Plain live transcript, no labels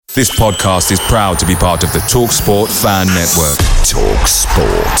This podcast is proud to be part of the TalkSport Fan Network.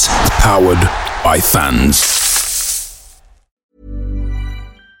 TalkSport. Powered by fans.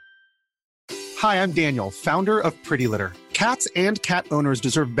 Hi, I'm Daniel, founder of Pretty Litter. Cats and cat owners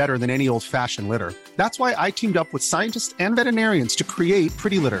deserve better than any old-fashioned litter. That's why I teamed up with scientists and veterinarians to create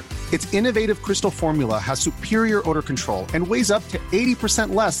Pretty Litter. Its innovative crystal formula has superior odor control and weighs up to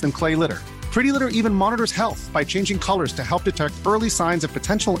 80% less than clay litter. Pretty Litter even monitors health by changing colors to help detect early signs of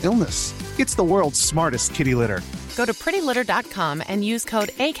potential illness. It's the world's smartest kitty litter. Go to prettylitter.com and use code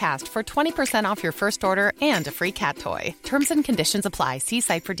ACAST for 20% off your first order and a free cat toy. Terms and conditions apply. See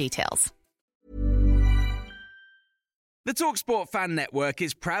site for details. The TalkSport Fan Network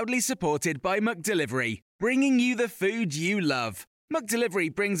is proudly supported by McDelivery, bringing you the food you love.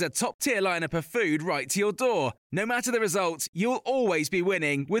 McDelivery brings a top-tier lineup of food right to your door. No matter the result, you'll always be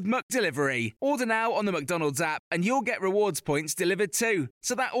winning with McDelivery. Order now on the McDonald's app and you'll get rewards points delivered too.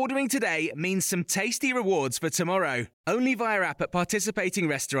 So that ordering today means some tasty rewards for tomorrow. Only via app at participating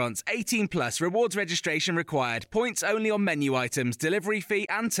restaurants. 18 plus. Rewards registration required. Points only on menu items. Delivery fee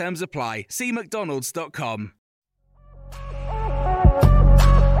and terms apply. See mcdonalds.com.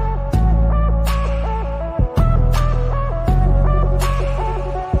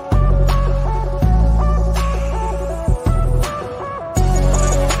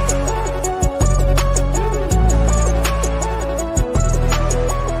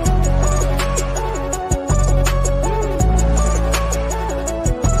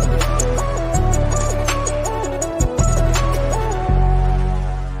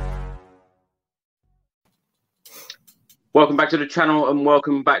 Welcome back to the channel and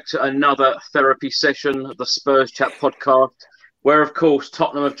welcome back to another therapy session, the Spurs Chat podcast, where, of course,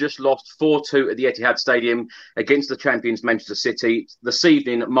 Tottenham have just lost 4-2 at the Etihad Stadium against the champions Manchester City. This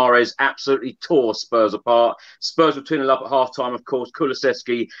evening, Mahrez absolutely tore Spurs apart. Spurs were 2-0 up at half-time, of course.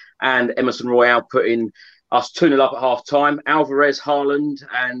 Kulusevski and Emerson Royale putting us 2-0 up at half-time. Alvarez, Haaland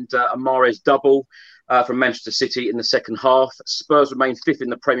and a Mahrez double from Manchester City in the second half. Spurs remain fifth in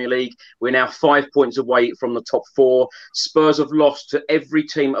the Premier League. We're now 5 points away from the top four. Spurs have lost to every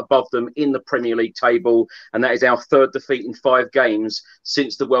team above them in the Premier League table, and that is our third defeat in 5 games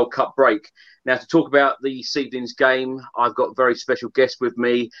since the World Cup break. Now, to talk about this evening's game, I've got a very special guest with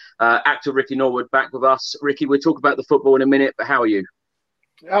me, actor Ricky Norwood, back with us. Ricky, we'll talk about the football in a minute, but how are you?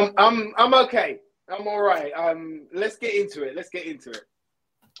 I'm okay. I'm all right. Let's get into it.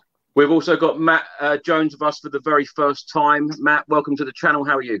 We've also got Matt Jones with us for the very first time. Matt, welcome to the channel.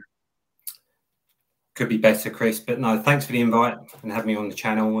 How are you? Could be better, Chris, but no, thanks for the invite and having me on the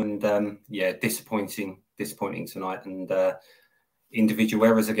channel. And disappointing tonight and individual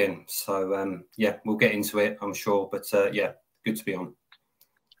errors again. So we'll get into it, I'm sure. But good to be on.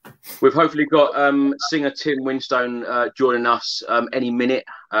 We've hopefully got singer Tim Winstone joining us any minute,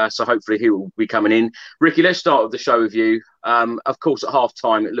 so hopefully he will be coming in. Ricky, let's start with the show with you. Of course, at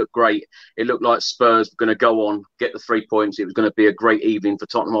half-time, it looked great. It looked like Spurs were going to go on, get the 3 points. It was going to be a great evening for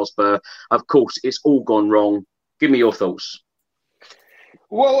Tottenham Hotspur. Of course, it's all gone wrong. Give me your thoughts.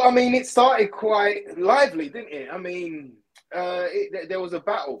 Well, I mean, it started quite lively, didn't it? I mean, there was a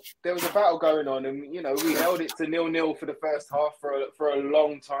battle. There was a battle going on, and we held it to 0-0 for the first half for a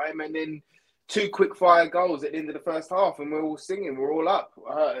long time, and then 2 quick-fire goals at the end of the first half, and we're all singing, we're all up,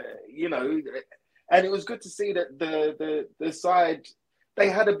 and it was good to see that the side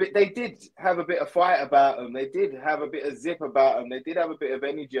they did have a bit of fight about them, they did have a bit of zip about them, they did have a bit of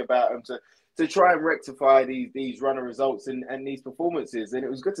energy about them to try and rectify these run of results and these performances, and it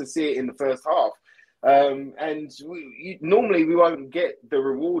was good to see it in the first half. Normally we won't get the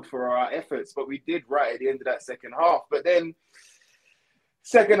reward for our efforts, but we did right at the end of that second half. But then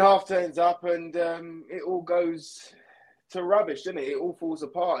second half turns up and it all goes to rubbish, doesn't it? It all falls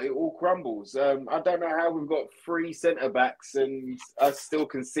apart. It all crumbles. I don't know how we've got 3 centre-backs and I still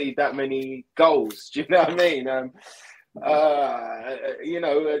concede that many goals. Do you know what I mean? The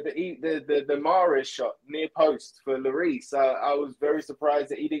Mahrez shot near post for Lloris. I was very surprised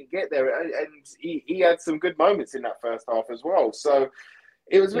that he didn't get there, and he had some good moments in that first half as well. So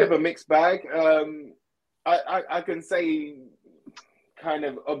it was a bit of a mixed bag. I can say, kind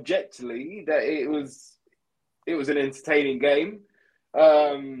of objectively, that it was an entertaining game,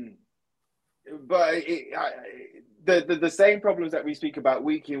 but the same problems that we speak about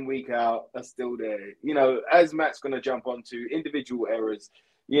week in, week out are still there. As Matt's going to jump onto, individual errors.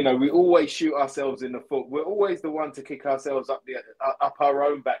 We always shoot ourselves in the foot. We're always the one to kick ourselves up our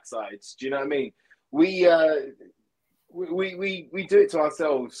own backsides. Do you know what I mean? We do it to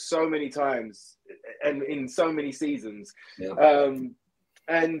ourselves so many times and in so many seasons. Yeah.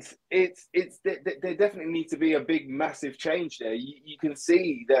 And there definitely needs to be a big, massive change there. You can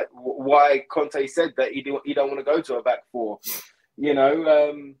see that why Conte said that he don't want to go to a back four. You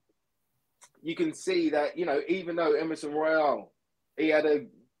know, you can see that, you know, even though Emerson Royale, he had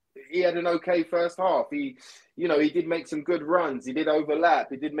an okay first half. He did make some good runs. He did overlap.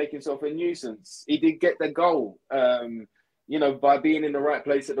 He did make himself a nuisance. He did get the goal, by being in the right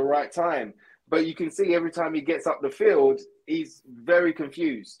place at the right time. But you can see every time he gets up the field, he's very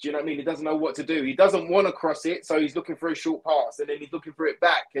confused. Do you know what I mean? He doesn't know what to do. He doesn't want to cross it, so he's looking for a short pass, and then he's looking for it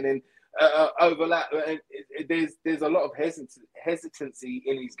back, and then overlap. And there's a lot of hesitancy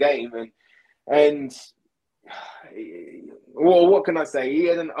in his game, and well, what can I say? He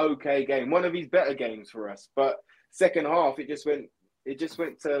had an okay game, one of his better games for us. But second half, it just went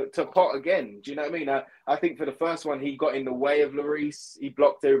to pot again. Do you know what I mean? I think for the first one, he got in the way of Lloris. He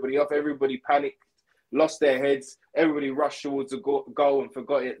blocked everybody off. Everybody panicked, lost their heads. Everybody rushed towards the goal and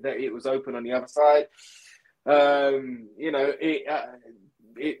forgot that it was open on the other side.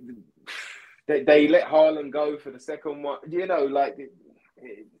 They let Haaland go for the second one. You know, like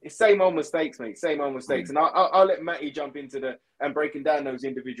it's same old mistakes, mate. Same old mistakes. And I'll let Matty jump into and breaking down those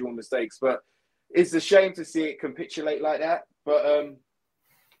individual mistakes. But it's a shame to see it capitulate like that. But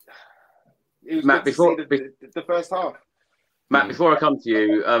it was Matt, before the first half. Matt, before I come to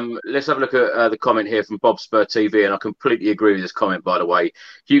you, let's have a look at the comment here from Bob Spur TV, and I completely agree with this comment, by the way.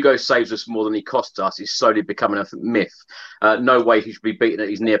 Hugo saves us more than he costs us. He's slowly becoming a myth. No way he should be beaten at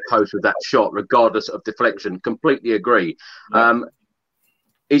his near post with that shot, regardless of deflection. Completely agree. Yeah.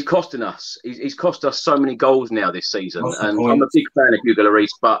 He's costing us. He's cost us so many goals now this season. And I'm a big fan of Hugo Lloris,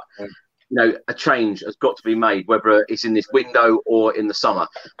 but a change has got to be made, whether it's in this window or in the summer.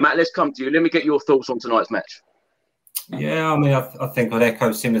 Matt, let's come to you. Let me get your thoughts on tonight's match. Yeah, I mean, I think I'd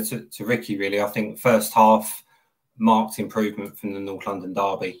echo similar to Ricky, really. I think first half marked improvement from the North London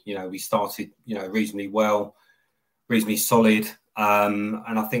derby. You know, we started, reasonably well, reasonably solid. And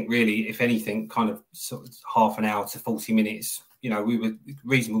I think really, if anything, kind of sort of half an hour to 40 minutes, we were in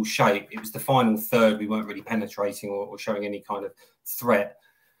reasonable shape. It was the final third we weren't really penetrating or showing any kind of threat.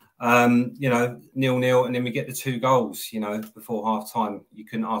 0-0, and then we get the 2 goals, before half time. You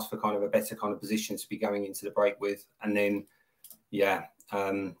couldn't ask for kind of a better kind of position to be going into the break with. And then,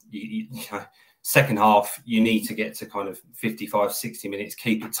 second half, you need to get to kind of 55, 60 minutes,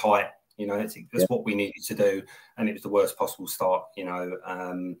 keep it tight. That's what we needed to do. And it was the worst possible start,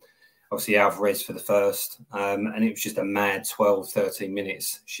 obviously Alvarez for the first. And it was just a mad 12, 13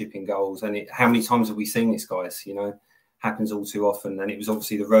 minutes shipping goals. And how many times have we seen this, guys? Happens all too often. And it was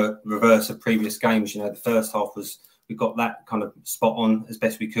obviously the reverse of previous games. The first half we got that kind of spot on as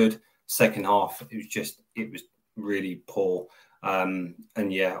best we could. Second half, it was really poor.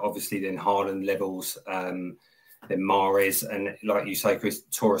 Obviously then Haaland levels, then Mahrez, and like you say, Chris,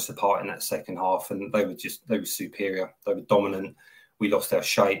 tore us apart in that second half, and they were superior. They were dominant. We lost our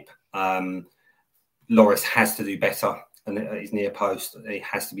shape. Lloris has to do better, and at his near post, he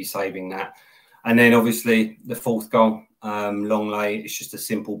has to be saving that. And then obviously the fourth goal, long lay. It's just a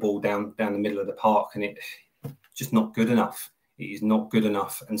simple ball down the middle of the park, and it's just not good enough. It is not good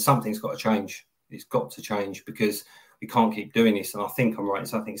enough, and something's got to change. It's got to change because we can't keep doing this. And I think I'm right.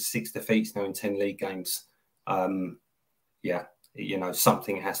 So I think 6 defeats now in 10 league games. Something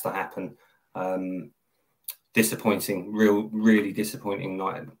has to happen. Disappointing, really disappointing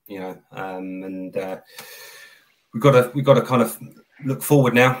night. And we've got to kind of look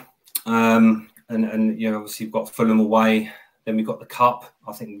forward now. Obviously we've got Fulham away, then we've got the cup.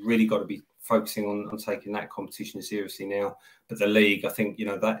 I think we've really got to be focusing on taking that competition seriously now. But the league, I think,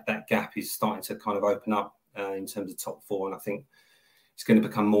 that gap is starting to kind of open up in terms of top 4. And I think it's going to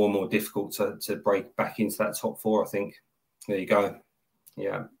become more and more difficult to break back into that top 4, I think. There you go.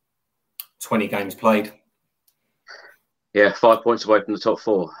 Yeah. 20 games played. Yeah, 5 points away from the top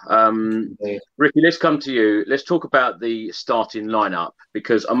 4. Ricky, let's come to you. Let's talk about the starting lineup,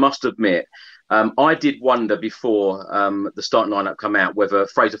 because I must admit, I did wonder before the starting lineup come out whether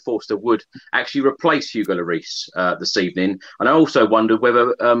Fraser Forster would actually replace Hugo Lloris this evening. And I also wondered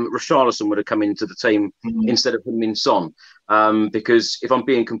whether Richarlison would have come into the team instead of Min Son. Because if I'm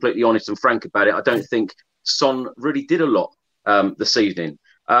being completely honest and frank about it, I don't think Son really did a lot this evening.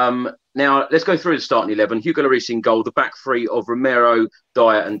 Now, let's go through the starting 11. Hugo Lloris in goal, the back 3 of Romero,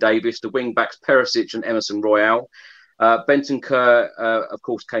 Dyer and Davis, the wing-backs Perisic and Emerson Royale. Bentancur, of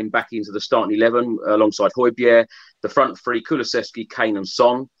course, came back into the starting 11 alongside Højbjerg. The front 3, Kulusevski, Kane and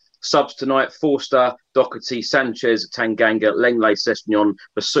Son. Subs tonight, Forster, Doherty, Sanchez, Tanganga, Lenglet, Sessegnon,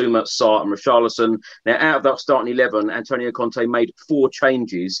 Basuma, Sarr and Richarlison. Now, out of that starting 11, Antonio Conte made 4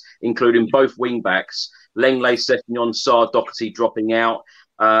 changes, including both wing-backs. Lenglet, Sessegnon, Sarr, Doherty dropping out.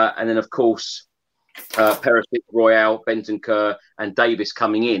 And then, of course, Perisic, Royale, Bentancur and Davis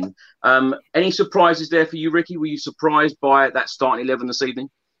coming in. Any surprises there for you, Ricky? Were you surprised by that starting 11 this evening?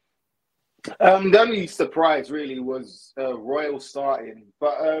 The only surprise really was Royal starting.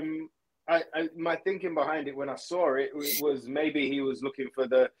 But my thinking behind it when I saw it was maybe he was looking for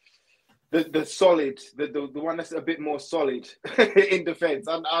the solid, the one that's a bit more solid in defence.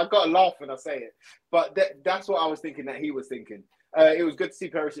 I got to laugh when I say it, but that's what I was thinking that he was thinking. It was good to see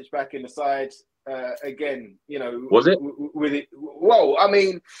Perisic back in the side again. You know, was it with it? Well, I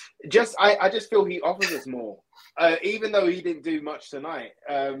mean, I just feel he offers us more, even though he didn't do much tonight.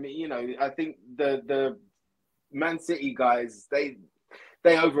 You know, I think the Man City guys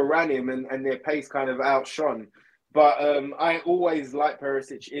they overran him and their pace kind of outshone. But I always like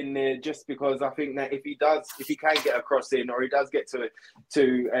Perisic in there just because I think that if he can get a cross in or he does get to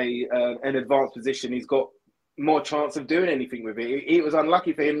an advanced position, he's got more chance of doing anything with it. It was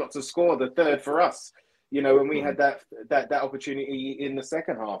unlucky for him not to score the third for us, you know, when we had that opportunity in the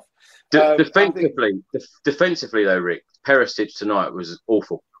second half. Defensively though, Rick, Perisic tonight was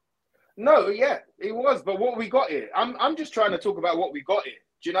awful. No, yeah, it was. But what we got here, I'm just trying to talk about what we got here.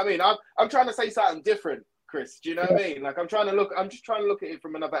 Do you know what I mean? I'm trying to say something different, Chris. Do you know what I mean? Like I'm just trying to look at it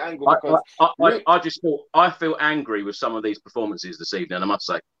from another angle because I feel angry with some of these performances this evening, I must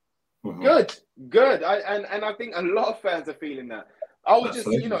say. Good. I think a lot of fans are feeling that. I was just,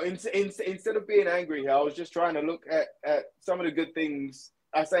 you know, instead of being angry here, I was just trying to look at some of the good things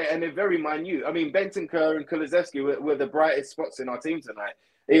I say, and they're very minute. I mean, Bentancur and Kulusevski were the brightest spots in our team tonight.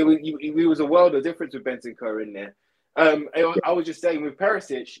 It was a world of difference with Bentancur in there. I was just saying with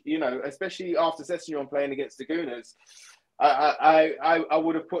Perisic, you know, especially after Sessegnon playing against the Gooners, I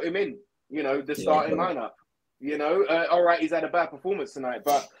would have put him in, you know, the starting lineup. You know, all right, he's had a bad performance tonight,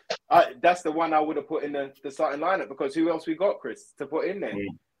 but that's the one I would have put in the starting lineup because who else we got, Chris, to put in there?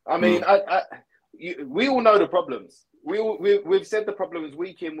 I mean, we all know the problems. We've said the problems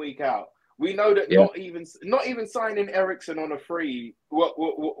week in, week out. We know that not even signing Eriksen on a free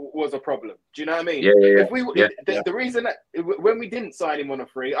was a problem. Do you know what I mean? The reason that when we didn't sign him on a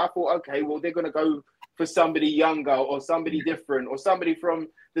free, I thought, okay, well, they're going to go for somebody younger or somebody different or somebody from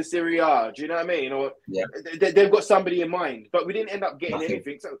the Serie A. Do you know what I mean? Or they've got somebody in mind, but we didn't end up getting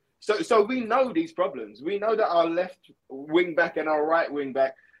anything. So we know these problems. We know that our left wing back and our right wing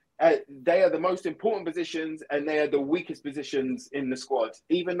back, they are the most important positions and they are the weakest positions in the squad,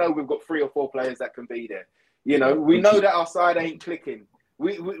 even though we've got 3 or 4 players that can be there. You know, we know that our side ain't clicking.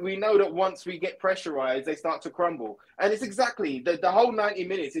 We know that once we get pressurized, they start to crumble. And it's exactly the whole 90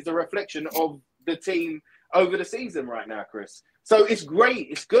 minutes is a reflection of the team over the season right now, Chris. So it's great.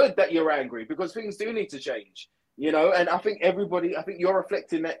 It's good that you're angry because things do need to change. You know, and I think you're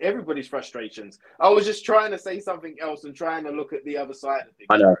reflecting that everybody's frustrations. I was just trying to say something else and trying to look at the other side of things.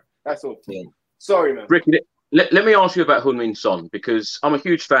 I know. That's all. Yeah. Sorry, man. Ricky, let me ask you about Heung-min Son because I'm a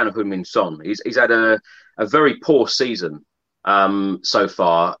huge fan of Heung-min Son. He's had a very poor season so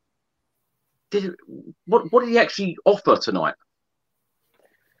far. What did he actually offer tonight?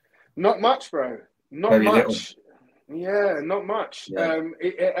 Not much, bro. Not very much. Little. Yeah, not much. Yeah.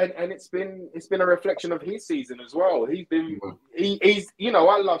 And it's been a reflection of his season as well. He's you know,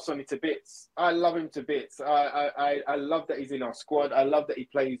 I love Sonny to bits. I love him to bits. I love that he's in our squad. I love that he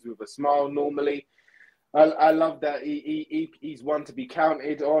plays with a smile normally. I love that he's one to be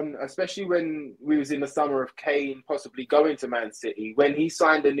counted on, especially when we was in the summer of Kane possibly going to Man City. When he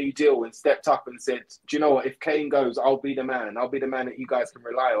signed a new deal and stepped up and said, do you know what, if Kane goes, I'll be the man. I'll be the man that you guys can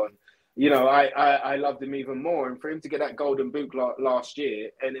rely on. You know, I loved him even more. And for him to get that golden boot last year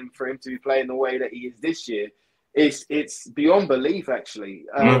and then for him to be playing the way that he is this year, it's beyond belief, actually.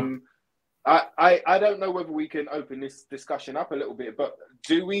 I don't know whether we can open this discussion up a little bit, but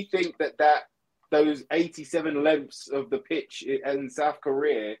do we think that those 87 lengths of the pitch in South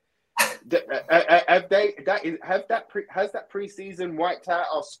Korea, has that pre-season wiped out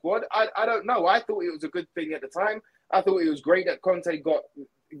our squad? I don't know. I thought it was a good thing at the time. I thought it was great that Conte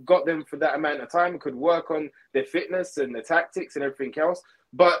got them for that amount of time and could work on their fitness and the tactics and everything else.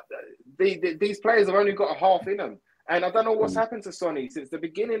 But these players have only got a half in them. And I don't know what's happened to Sonny since the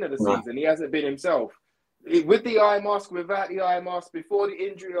beginning of the season. He hasn't been himself. With the eye mask, without the eye mask, before the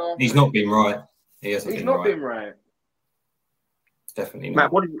injury. After, he's not been right. He's not been right. Definitely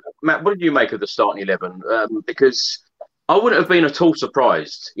not. Matt, what did you make of the starting 11? Because I wouldn't have been at all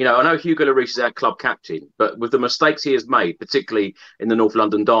surprised. You know, I know Hugo Lloris is our club captain, but with the mistakes he has made, particularly in the North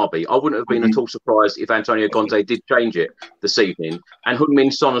London derby, I wouldn't have been at all surprised if Antonio Conte did change it this evening. And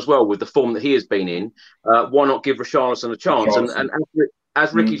Heung-min Son as well, with the form that he has been in, why not give Richarlison a chance? And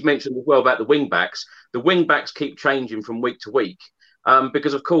as Ricky's mentioned as well about the wing backs keep changing from week to week.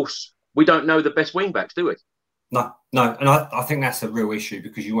 because, of course, we don't know the best wing-backs, do we? No. And I think that's a real issue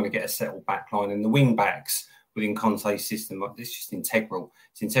because you want to get a settled back line. And the wing-backs within Conte's system, it's just integral.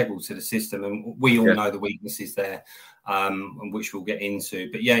 It's integral to the system. And we all know the weaknesses there, and which we'll get into.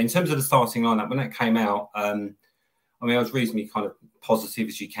 But, yeah, in terms of the starting lineup, when that came out, I was reasonably kind of positive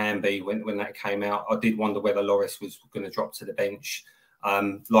as you can be when that came out. I did wonder whether Lloris was going to drop to the bench.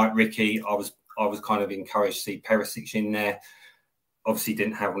 Like Ricky, I was kind of encouraged to see Perisic in there. Obviously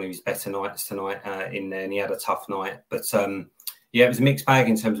didn't have one of his better nights tonight in there, and he had a tough night. But, it was a mixed bag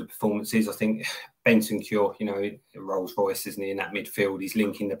in terms of performances. I think Bentancur, Rolls Royce, isn't he, in that midfield? He's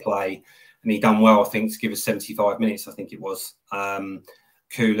linking the play, and he done well, I think, to give us 75 minutes, I think it was.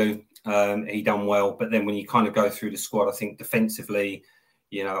 Kulu, he done well. But then when you kind of go through the squad, I think defensively,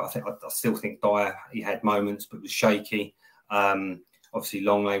 I still think Dyer, he had moments, but was shaky. Obviously,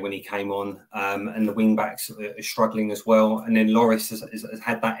 Longley when he came on, and the wing backs are struggling as well. And then Lloris has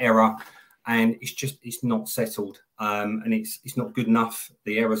had that error, and it's not settled, and it's not good enough.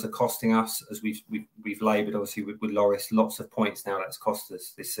 The errors are costing us, as we've laboured obviously with Lloris. Lots of points now that's cost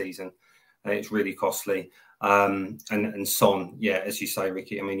us this season, and it's really costly. And Son, as you say,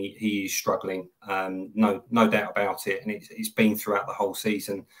 Ricky, he is struggling, no doubt about it, and it's been throughout the whole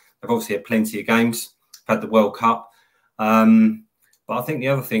season. They've obviously had plenty of games, had the World Cup. But I think the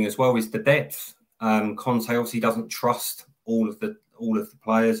other thing as well is the depth. Conte obviously doesn't trust all of the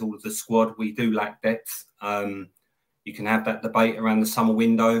players, all of the squad. We do lack depth. You can have that debate around the summer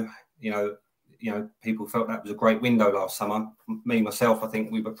window. People felt that was a great window last summer. Me, myself, I think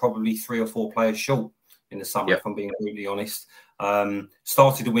we were probably 3 or 4 players short in the summer, if I'm being brutally honest.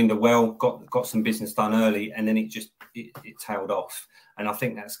 Started the window well, got some business done early, and then it tailed off. And I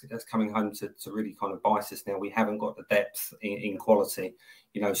think that's coming home to really kind of bite us now. We haven't got the depth in quality.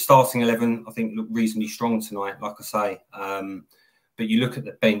 Starting 11, I think, looked reasonably strong tonight, like I say. But you look at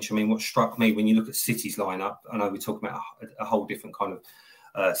the bench, what struck me when you look at City's lineup, I know we're talking about a whole different kind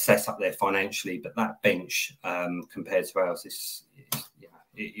of setup there financially, but that bench compared to ours,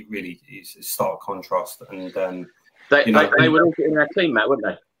 it really is a stark contrast. And they would all get in our team, Matt, wouldn't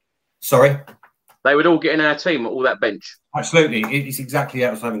they? Sorry? They would all get in our team, all that bench. Absolutely. It's exactly that.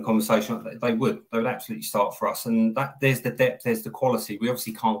 I was having a conversation. They would absolutely start for us. And there's the depth, there's the quality. We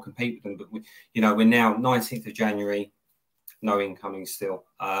obviously can't compete with them, but we're now 19th of January, no incoming still.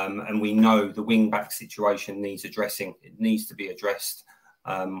 And we know the wing-back situation needs addressing. It needs to be addressed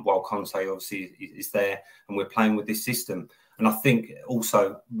while Conte obviously is there, and we're playing with this system. And I think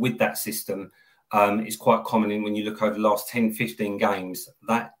also with that system, it's quite common when you look over the last 10, 15 games,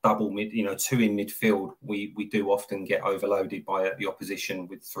 that double mid, 2 in midfield, we do often get overloaded by the opposition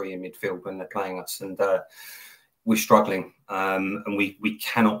with 3 in midfield when they're playing us. And we're struggling, and we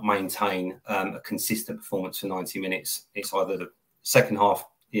cannot maintain a consistent performance for 90 minutes. It's either the second half,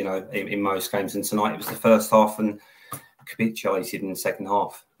 in most games, and tonight it was the first half, and capitulated in the second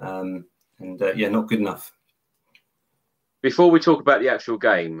half. Not good enough. Before we talk about the actual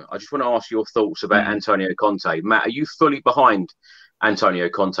game, I just want to ask your thoughts about Antonio Conte. Matt, are you fully behind Antonio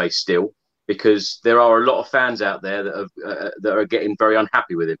Conte still? Because there are a lot of fans out there that are getting very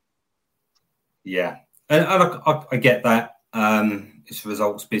unhappy with him. Yeah, and I get that. It's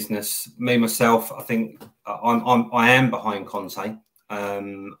results business. Me myself, I think I am behind Conte.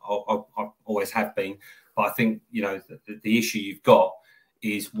 I always have been, but I think the issue you've got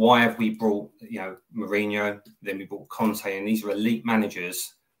is why have we brought, Mourinho, then we brought Conte, and these are elite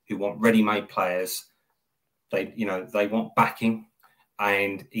managers who want ready-made players. They want backing,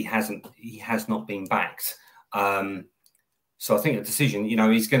 and he has not been backed. So I think a decision,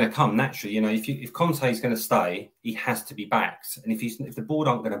 he's going to come naturally. If Conte is going to stay, he has to be backed, and if the board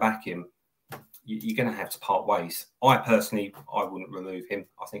aren't going to back him, you're going to have to part ways. I wouldn't remove him.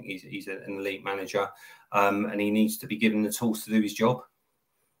 I think he's an elite manager, and he needs to be given the tools to do his job.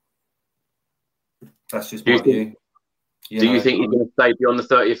 That's just my view. Do you think he's going to stay beyond the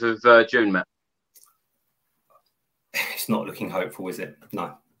 30th of June, Matt? It's not looking hopeful, is it?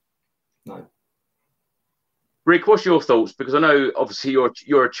 No. Rick, what's your thoughts? Because I know, obviously,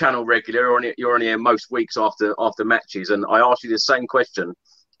 you're a channel regular. You're on here most weeks after matches, and I ask you the same question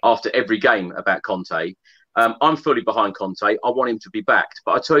after every game about Conte. I'm fully behind Conte. I want him to be backed.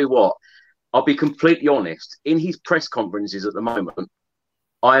 But I tell you what, I'll be completely honest. In his press conferences at the moment,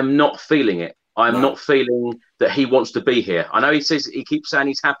 I am not feeling it. I'm not feeling that he wants to be here. I know he keeps saying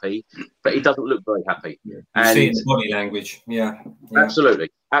he's happy, but he doesn't look very happy. Yeah. You see it in body language. Yeah.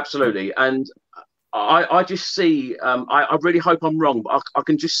 Absolutely. And I just see, I really hope I'm wrong, but I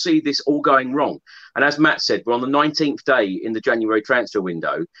can just see this all going wrong. And as Matt said, we're on the 19th day in the January transfer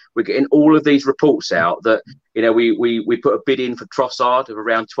window. We're getting all of these reports out that, we put a bid in for Trossard of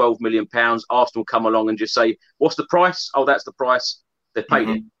around £12 million. Arsenal come along and just say, what's the price? Oh, that's the price. They paid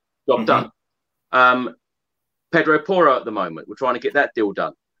it. Job done. Pedro Porro at the moment. We're trying to get that deal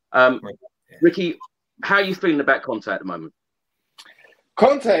done. Ricky, how are you feeling about Conte at the moment?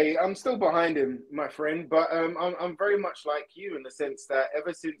 Conte, I'm still behind him, my friend, but I'm very much like you in the sense that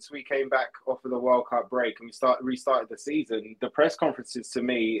ever since we came back off of the World Cup break and we restarted the season, the press conferences to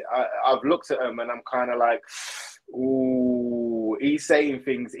me, I've looked at them and I'm kind of like, ooh, he's saying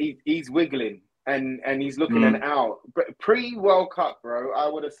things, he's wiggling and he's looking an out. But pre-World Cup, bro, I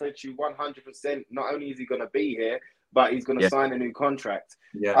would have said to you 100%, not only is he going to be here, but he's going to sign a new contract.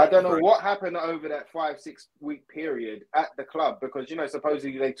 Yeah, I don't know what happened over that 5-6 week period at the club because,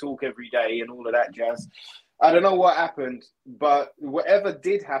 supposedly they talk every day and all of that jazz. I don't know what happened, but whatever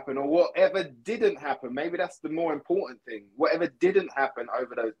did happen or whatever didn't happen, maybe that's the more important thing. Whatever didn't happen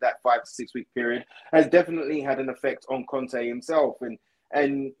over that 5 to 6 week period has definitely had an effect on Conte himself.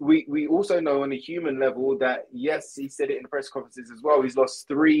 And we also know on a human level that, yes, he said it in the press conferences as well, he's lost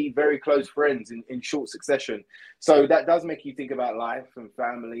 3 very close friends in short succession. So that does make you think about life and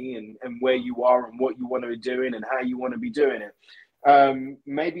family and where you are and what you want to be doing and how you want to be doing it.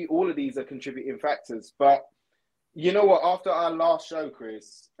 Maybe all of these are contributing factors. But you know what? After our last show,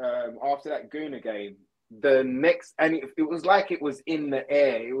 Chris, after that Guna game, the next, and it was like it was in the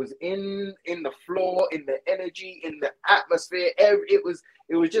air, it was in the floor, in the energy, in the atmosphere. It was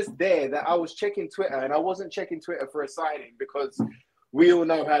just there that I was checking Twitter, and I wasn't checking Twitter for a signing because we all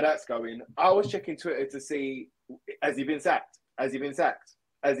know how that's going. I was checking Twitter to see, has he been sacked? Is he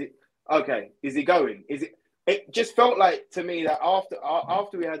going? It just felt like to me that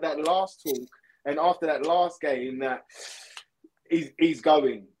after we had that last talk and after that last game that he's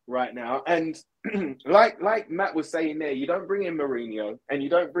going right now. And like Matt was saying there, you don't bring in Mourinho and you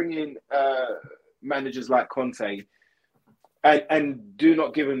don't bring in managers like Conte and do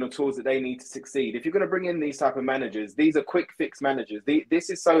not give them the tools that they need to succeed. If you're going to bring in these type of managers, these are quick fix managers. This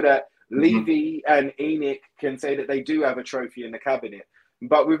is so that Levy and ENIC can say that they do have a trophy in the cabinet.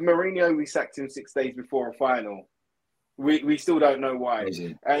 But with Mourinho, we sacked him 6 days before a final. We still don't know why.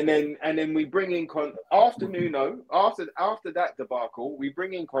 And then we bring in after that debacle, we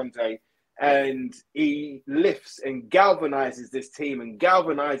bring in Conte and he lifts and galvanizes this team and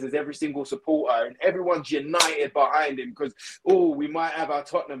galvanizes every single supporter and everyone's united behind him because we might have our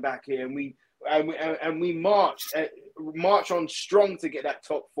Tottenham back here and we march on strong to get that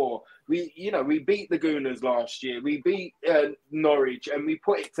top 4. We beat the Gooners last year. We beat Norwich and we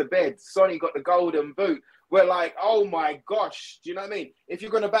put it to bed. Sonny got the golden boot. We're like, oh my gosh, do you know what I mean? If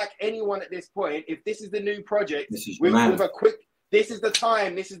you're going to back anyone at this point, if this is the new project, this is the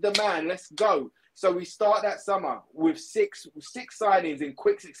time, this is the man, let's go. So we start that summer with six signings in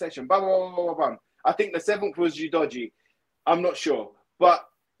quick succession. Blah, blah, blah, blah, blah. I think the 7th was Udoji. I'm not sure. But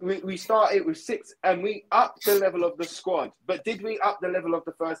we started with 6 and we upped the level of the squad. But did we up the level of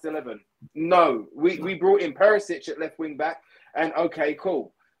the first 11? No. We brought in Perisic at left wing back and okay,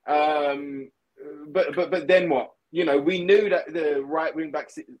 cool. But then what? We knew that the right wing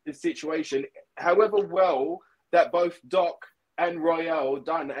back situation, however well that both Doc and Royale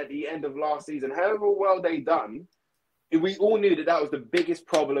done at the end of last season, however well they done, we all knew that was the biggest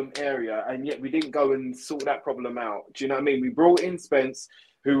problem area, and yet we didn't go and sort that problem out. Do you know what I mean? We brought in Spence,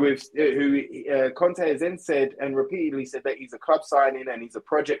 who Conte has then said and repeatedly said that he's a club signing and he's a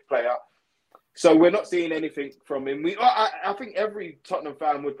project player. So we're not seeing anything from him. I think every Tottenham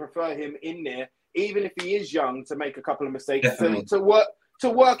fan would prefer him in there, even if he is young, to make a couple of mistakes, to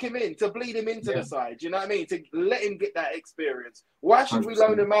work him in, to bleed him into the side. Do you know what I mean? To let him get that experience. Why should 100%. We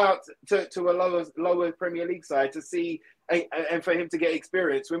loan him out to a lower Premier League side to see and for him to get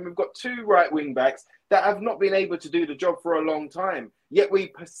experience when we've got 2 right wing backs that have not been able to do the job for a long time, yet we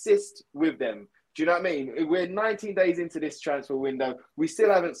persist with them. Do you know what I mean? We're 19 days into this transfer window. We still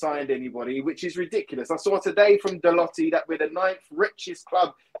haven't signed anybody, which is ridiculous. I saw today from Delotti that we're the 9th richest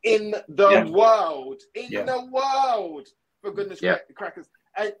club in the world. The world, for goodness crackers.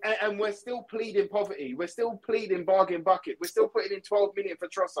 And we're still pleading poverty. We're still pleading bargain bucket. We're still putting in 12 million for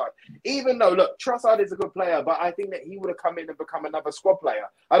Trossard. Even though, look, Trossard is a good player, but I think that he would have come in and become another squad player.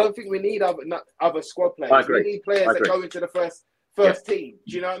 I don't think we need other squad players. We need players that go into the first team.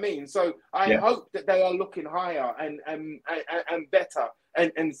 Do you know what I mean? So I hope that they are looking higher and better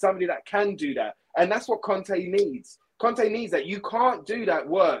and somebody that can do that. And that's what Conte needs. Conte needs that. You can't do that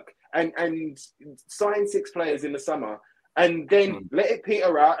work and sign 6 players in the summer and then let it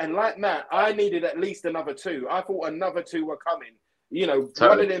peter out. And like Matt, I needed at least another 2. I thought another 2 were coming. You know, totally.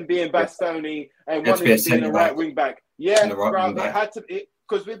 One of them being Bastoni and one of them being a right wing back. Yeah, bro, it had to be,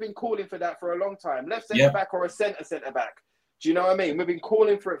 because we've been calling for that for a long time. Left centre back or a centre back. Do you know what I mean? We've been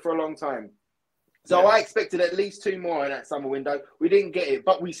calling for it for a long time. So I expected at least 2 more in that summer window. We didn't get it,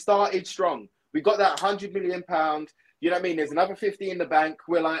 but we started strong. We got that £100 million. You know what I mean? There's another 50 in the bank.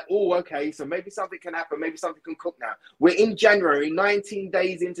 We're like, oh, okay, so maybe something can happen. Maybe something can cook now. We're in January, 19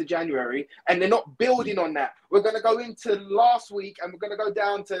 days into January, and they're not building on that. We're going to go into last week, and we're going to go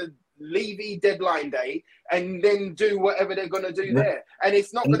down to Levy deadline day, and then do whatever they're going to do there. And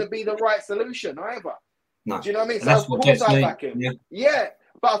it's not going to be the right solution either. No. Do you know what I mean? So of course I back him. Yeah,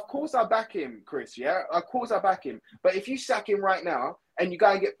 but of course I back him, Chris, yeah? Of course I back him. But if you sack him right now, and you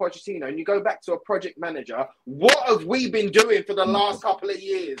go and get Pochettino, and you go back to a project manager, what have we been doing for the last couple of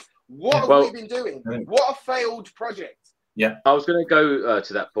years? What have we been doing? What a failed project. Yeah, I was going to go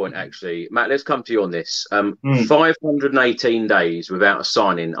to that point, actually. Matt, let's come to you on this. 518 days without a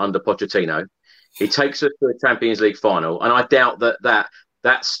signing under Pochettino. He takes us to a Champions League final, and I doubt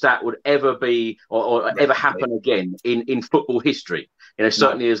that stat would ever be or ever happen again in football history. You know,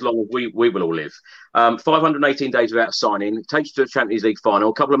 certainly as long as we will all live. 518 days without signing, takes to the Champions League final.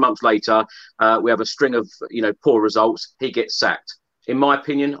 A couple of months later, we have a string of poor results. He gets sacked. In my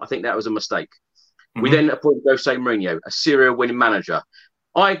opinion, I think that was a mistake. We then appointed Jose Mourinho, a serial winning manager.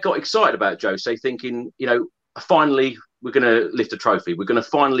 I got excited about Jose, thinking, finally we're going to lift a trophy. We're going to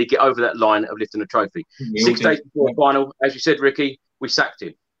finally get over that line of lifting a trophy. 6 days before the final, as you said, Ricky, we sacked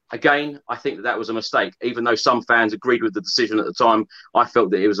him. Again, I think that was a mistake. Even though some fans agreed with the decision at the time, I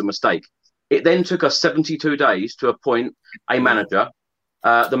felt that it was a mistake. It then took us 72 days to appoint a manager.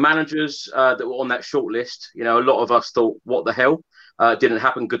 The managers that were on that short list, a lot of us thought, what the hell? Didn't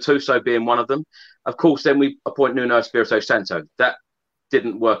happen, Gattuso being one of them. Of course, then we appoint Nuno Espirito Santo. That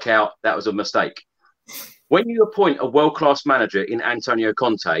didn't work out. That was a mistake. When you appoint a world-class manager in Antonio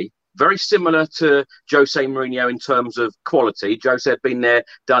Conte, very similar to Jose Mourinho in terms of quality. Jose had been there,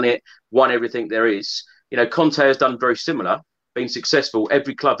 done it, won everything there is. Conte has done very similar, been successful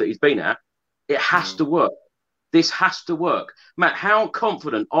every club that he's been at. It has to work. This has to work. Matt, how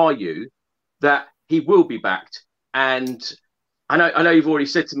confident are you that he will be backed? And I know you've already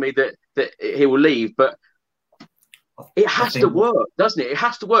said to me that he will leave, but it has to work, doesn't it? It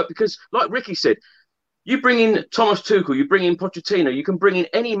has to work because, like Ricky said, you bring in Thomas Tuchel, you bring in Pochettino, you can bring in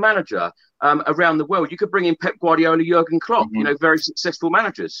any manager around the world. You could bring in Pep Guardiola, Jurgen Klopp, very successful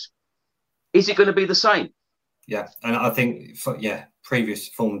managers. Is it going to be the same? Yeah, and I think, previous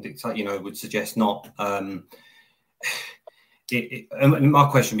form, would suggest not. And my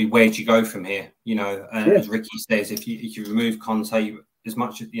question would be, where do you go from here? As Ricky says, if you remove Conte, as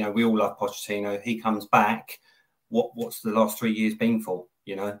much as, we all love Pochettino, he comes back, what's the last 3 years been for,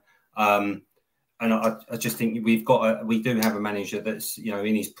 And I just think we do have a manager that's,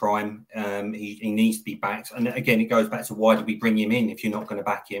 in his prime. He needs to be backed. And again, it goes back to why did we bring him in if you're not going to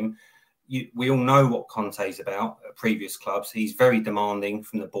back him? We all know what Conte's about at previous clubs. He's very demanding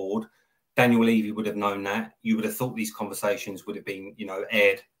from the board. Daniel Levy would have known that. You would have thought these conversations would have been,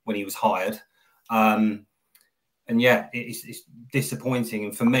 aired when he was hired. It's disappointing.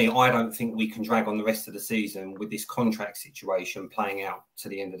 And for me, I don't think we can drag on the rest of the season with this contract situation playing out to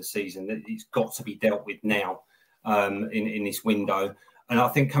the end of the season. It's got to be dealt with now in this window. And I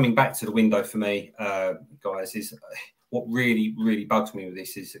think coming back to the window for me, guys, is what really, really bugs me with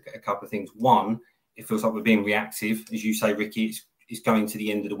this is a couple of things. One, it feels like we're being reactive. As you say, Ricky, it's going to the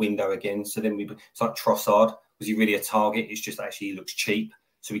end of the window again. So then it's like Trossard. Was he really a target? It's just actually he looks cheap.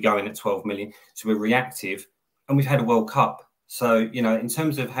 So we go in at 12 million. So we're reactive. And we've had a World Cup. So, in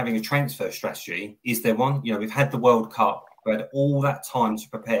terms of having a transfer strategy, is there one? We've had the World Cup. We had all that time to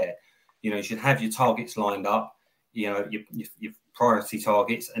prepare. You should have your targets lined up, your priority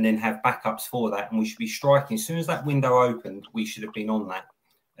targets, and then have backups for that. And we should be striking. As soon as that window opened, we should have been on that.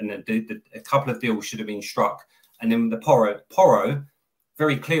 And then a couple of deals should have been struck. And then the Porro,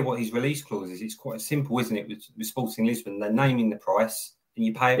 very clear what his release clause is. It's quite simple, isn't it, with Sporting Lisbon? They're naming the price and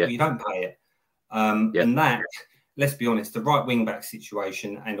you pay it or you don't pay it. And that, let's be honest, the right wing back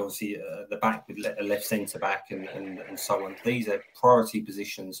situation and obviously the back with a left centre back and so on. These are priority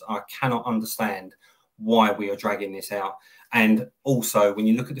positions. I cannot understand why we are dragging this out. And also, when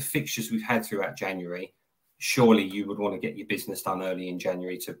you look at the fixtures we've had throughout January, surely you would want to get your business done early in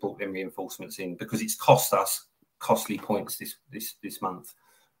January to put them reinforcements in because it's cost us costly points this month.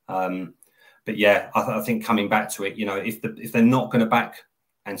 But yeah, I think coming back to it, if they're not going to back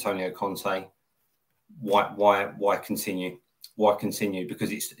Antonio Conte, why continue? why continue?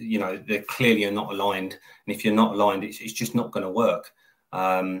 Because it's, they clearly are not aligned. And if you're not aligned, it's just not going to work.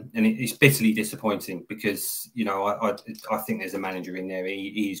 And it's bitterly disappointing because, I think there's a manager in there.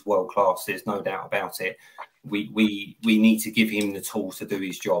 He's world class. There's no doubt about it. We need to give him the tools to do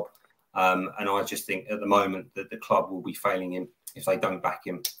his job. And I just think at the moment that the club will be failing him if they don't back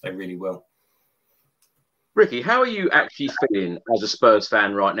him. They really will. Ricky, how are you actually feeling as a Spurs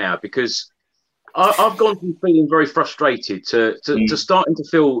fan right now? Because I've gone from feeling very frustrated to starting to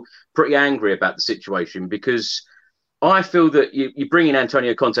feel pretty angry about the situation, because I feel that you bring in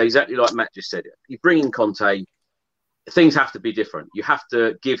Antonio Conte, exactly like Matt just said. You bring in Conte, things have to be different. You have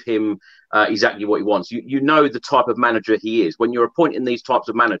to give him exactly what he wants. You know the type of manager he is. When you're appointing these types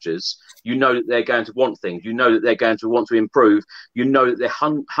of managers, you know that they're going to want things. You know that they're going to want to improve. You know that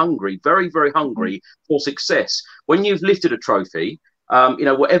they're hungry, very, very hungry for success. When you've lifted a trophy,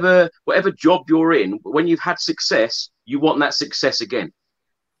 whatever job you're in, when you've had success, you want that success again.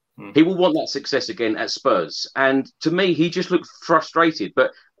 He will want that success again at Spurs. And to me, he just looked frustrated.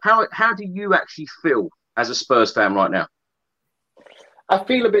 But how do you actually feel as a Spurs fan right now? I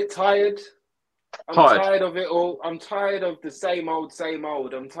feel a bit tired. I'm tired of it all. I'm tired of the same old.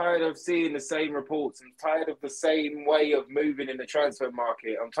 I'm tired of seeing the same reports. I'm tired of the same way of moving in the transfer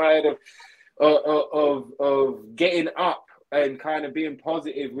market. I'm tired of getting up and kind of being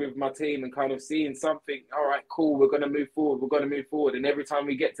positive with my team and kind of seeing something. All right, cool. We're going to move forward. And every time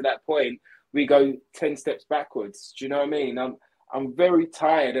we get to that point, we go 10 steps backwards. Do you know what I mean? I'm very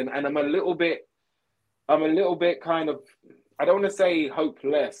tired, and I'm a little bit kind of, I don't want to say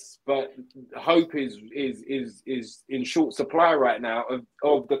hopeless, but hope is in short supply right now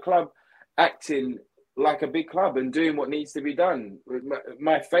of the club acting like a big club and doing what needs to be done.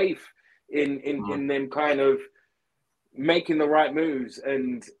 My faith in them kind of making the right moves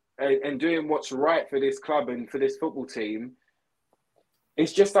and doing what's right for this club and for this football team,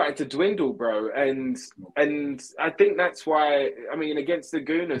 it's just starting to dwindle, bro. And I think that's why, I mean, against the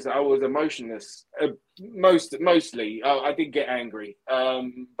Gooners, I was emotionless. Mostly, I did get angry,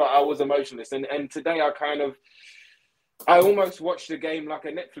 but I was emotionless. And today I almost watched the game like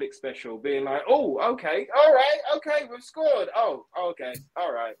a Netflix special, being like, oh, okay, all right, okay, we've scored. Oh, okay,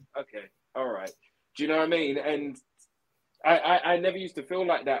 all right, okay, all right. Do you know what I mean? And I never used to feel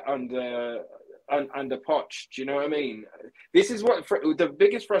like that under Poch. Do you know what I mean? This is what the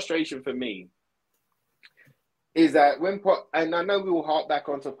biggest frustration for me is, that when Poch, and I know we will harp back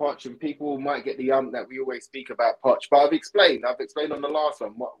onto Poch and people might get the that we always speak about Poch, but I've explained on the last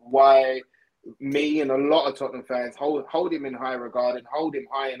one why me and a lot of Tottenham fans hold him in high regard and hold him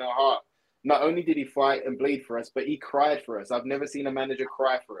high in our heart. Not only did he fight and bleed for us, but he cried for us. I've never seen a manager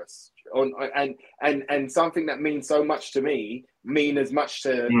cry for us. And something that means so much to me mean as much to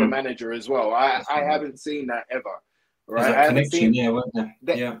the manager as well. I haven't seen that ever. Right? I haven't seen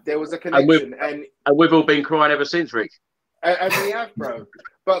there was a connection, and we've all been crying ever since, Rick. And we have, bro.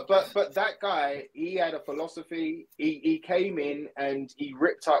 But that guy, he had a philosophy. He came in and he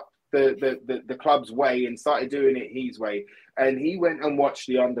ripped up the club's way and started doing it his way. And he went and watched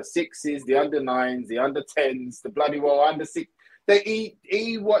the under 6s, the under 9s, the under 10s, the bloody well under 6.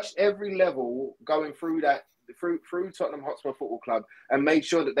 He watched every level going through through Tottenham Hotspur Football Club and made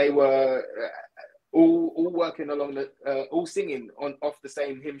sure that they were all working along all singing off the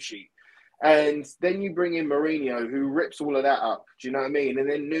same hymn sheet. And then you bring in Mourinho, who rips all of that up. Do you know what I mean?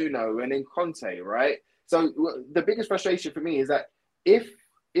 And then Nuno, and then Conte, right? So the biggest frustration for me is that if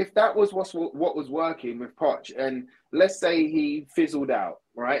that was what was working with Poch, and let's say he fizzled out,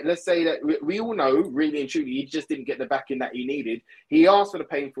 right? Let's say that we all know, really and truly, he just didn't get the backing that he needed. He asked for the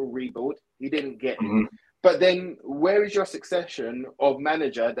painful rebuild. He didn't get it. But then where is your succession of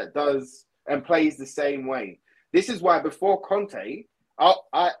manager that does and plays the same way? This is why before Conte,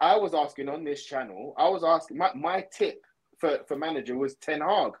 I was asking on this channel, my tip for manager was Ten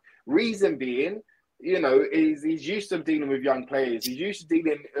Hag. Reason being, he's used to dealing with young players. He's used to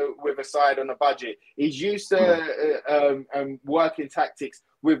dealing with a side on a budget. He's used to working tactics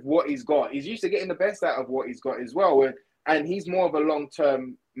with what he's got. He's used to getting the best out of what he's got as well. And he's more of a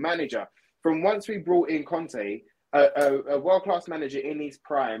long-term manager. From once we brought in Conte, a world-class manager in his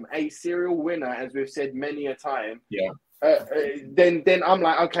prime, a serial winner, as we've said many a time, then I'm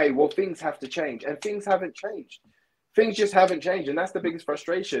like, okay, well, things have to change. And things haven't changed. Things just haven't changed, and that's the biggest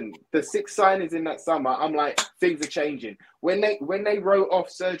frustration. The 6 signings in that summer, I'm like, things are changing. When they wrote off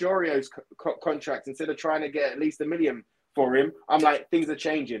Sergio Aurier's contract instead of trying to get at least $1 million for him, I'm like, things are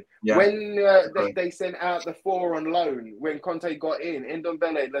changing. Yeah. When they sent out the 4 on loan, when Conte got in,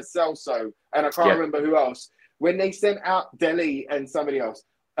 Ndombele, Lo Celso, and I can't remember who else. When they sent out Dele and somebody else,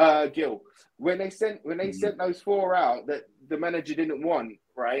 Gil, when they sent those 4 out that the manager didn't want,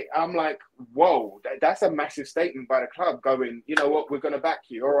 right? I'm like, whoa, that's a massive statement by the club going, you know what, we're going to back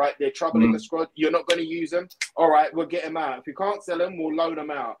you. All right, they're troubling the squad. You're not going to use them. All right, we'll get them out. If you can't sell them, we'll loan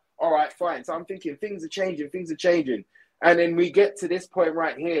them out. All right, fine. So I'm thinking things are changing. And then we get to this point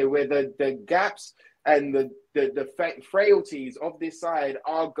right here where the gaps and the frailties of this side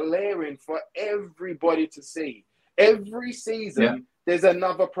are glaring for everybody to see. Every season, there's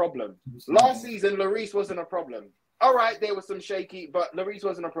another problem. Last season, Lloris wasn't a problem. All right, there was some shaky, but Lloris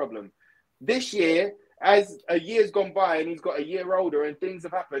wasn't a problem. This year, as a year's gone by and he's got a year older and things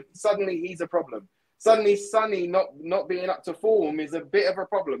have happened, suddenly he's a problem. Suddenly Sonny not being up to form is a bit of a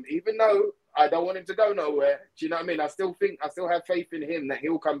problem, even though I don't want him to go nowhere. Do you know what I mean? I still have faith in him that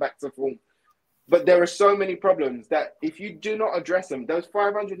he'll come back to form. But there are so many problems that if you do not address them, those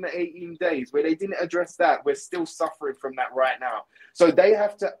 518 days where they didn't address that, we're still suffering from that right now. So they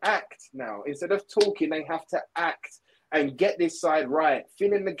have to act now. Instead of talking, they have to act and get this side right.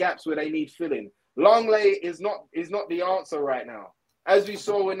 Fill in the gaps where they need filling. Longley is not the answer right now. As we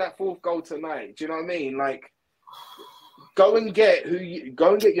saw in that 4th goal tonight. Do you know what I mean? Like, go and get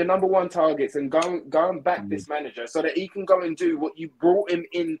your number 1 targets and go and back this manager so that he can go and do what you brought him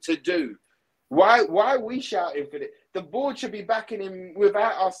in to do. Why are we shouting for it? The board should be backing him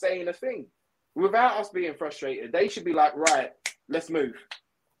without us saying a thing, without us being frustrated. They should be like, right, let's move.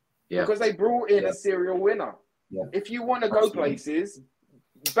 Yeah. Because they brought in a serial winner. Yeah. If you want to go places,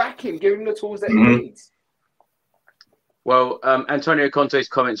 back him, give him the tools that he needs. Well, Antonio Conte's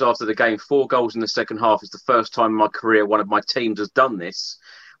comments after the game, 4 goals in the second half is the first time in my career one of my teams has done this.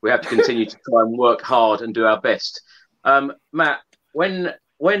 We have to continue to try and work hard and do our best. Matt, when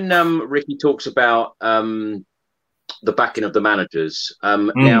Ricky talks about the backing of the managers,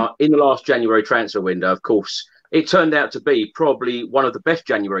 now in the last January transfer window, of course, it turned out to be probably one of the best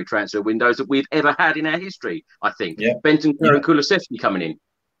January transfer windows that we've ever had in our history, I think. Yeah. Bentancur and Kulusevski coming in.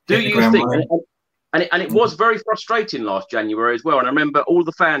 Do you think... And it was very frustrating last January as well. And I remember all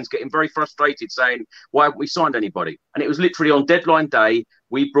the fans getting very frustrated saying, why haven't we signed anybody? And it was literally on deadline day,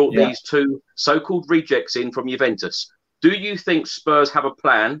 we brought these 2 so-called rejects in from Juventus. Do you think Spurs have a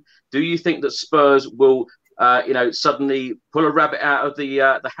plan? Do you think that Spurs will, suddenly pull a rabbit out of the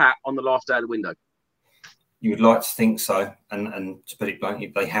hat on the last day of the window? You would like to think so. And to put it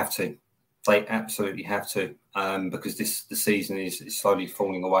bluntly, they have to. They absolutely have to, because the season is slowly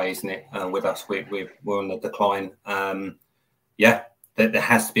falling away, isn't it? With us, we're on the decline. There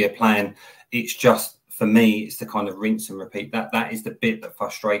has to be a plan. It's just, for me, it's the kind of rinse and repeat. That is the bit that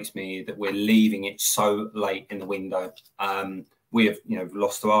frustrates me, that we're leaving it so late in the window. We have,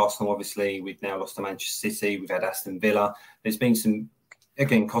 lost to Arsenal, obviously. We've now lost to Manchester City. We've had Aston Villa. There's been some,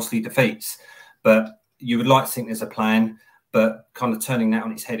 again, costly defeats. But you would like to think there's a plan. But kind of turning that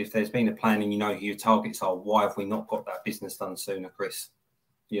on its head, if there's been a plan and you know who your targets are, why have we not got that business done sooner, Chris?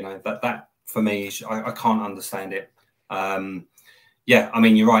 That for me, I can't understand it.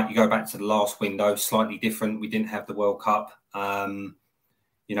 You're right. You go back to the last window, slightly different. We didn't have the World Cup. And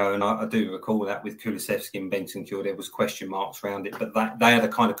I do recall that with Kulusevski and Bentancur, there was question marks around it. But they are the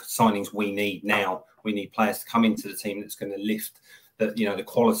kind of signings we need now. We need players to come into the team that's going to lift the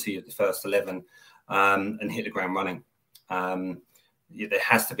quality of the first 11 and hit the ground running. There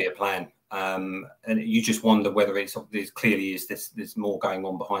has to be a plan, and you just wonder whether there's more going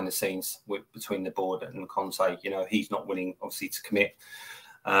on behind the scenes between the board and Conte. He's not willing, obviously, to commit,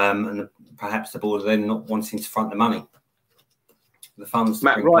 and perhaps the board are then not wanting to front the money, the funds.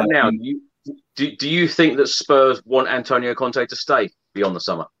 Matt, right now, do you think that Spurs want Antonio Conte to stay beyond the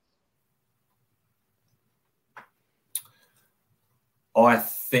summer? I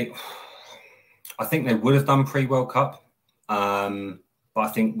think they would have done pre-World Cup. But I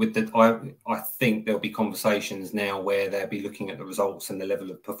think I think there'll be conversations now where they'll be looking at the results and the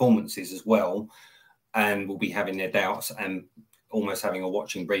level of performances as well, and will be having their doubts and almost having a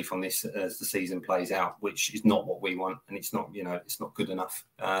watching brief on this as the season plays out, which is not what we want, and it's not good enough.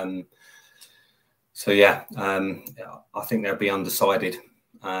 I think they'll be undecided,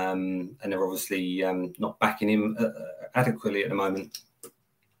 and they're obviously not backing him adequately at the moment.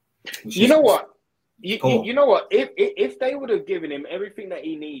 You know what? You know what? If they would have given him everything that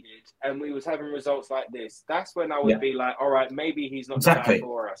he needed and we was having results like this, that's when I would be like, all right, maybe he's not the guy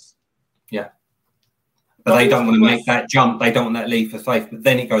for us. Yeah. But they don't want to make that jump. They don't want that leap of faith. But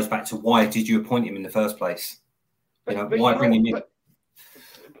then it goes back to, why did you appoint him in the first place? Why bring him in?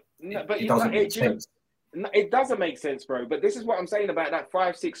 It doesn't make sense. It doesn't make sense, bro. But this is what I'm saying about that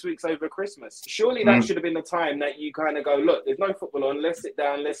 5-6 weeks over Christmas. Surely that should have been the time that you kind of go, look, there's no football on. Let's sit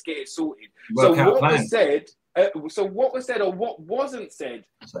down. Let's get it sorted. So what was said So what was said or what wasn't said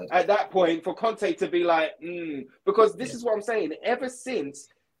at that point for Conte to be like, because this is what I'm saying. Ever since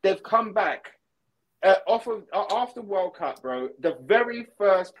they've come back after World Cup, bro, the very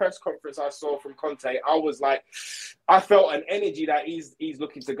first press conference I saw from Conte, I was like, I felt an energy that he's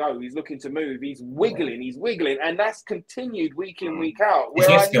looking to go, he's looking to move, he's wiggling, and that's continued week in, week out. It's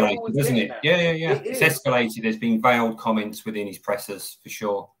escalated, isn't it? Yeah. It's escalated. There's been veiled comments within his pressers for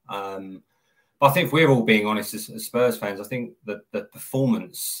sure. But I think if we're all being honest as Spurs fans, I think that the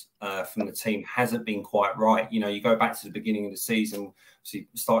performance from the team hasn't been quite right. You know, you go back to the beginning of the season, so you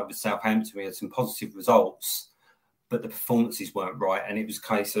started with Southampton, we had some positive results, but the performances weren't right. And it was a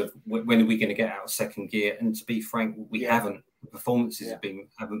case of when are we going to get out of second gear? And to be frank, we haven't. The performances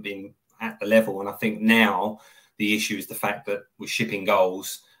haven't been at the level. And I think now the issue is the fact that we're shipping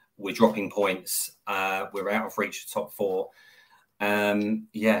goals, we're dropping points, we're out of reach of top four.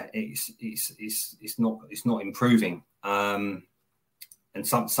 It's not improving, and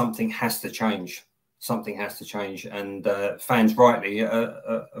something has to change. Something has to change, and fans rightly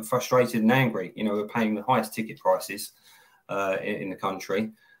are frustrated and angry. You know, we're paying the highest ticket prices in the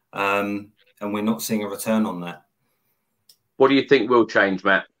country, and we're not seeing a return on that. What do you think will change,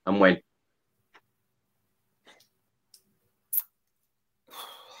 Matt, and when?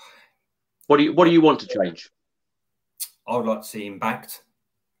 What do you want to change? I would like to see him backed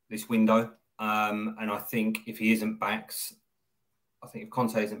this window. And I think if he isn't backed, if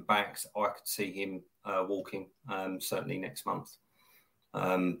Conte isn't backed, I could see him walking certainly next month.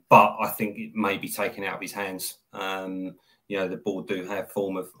 But I think it may be taken out of his hands. The board do have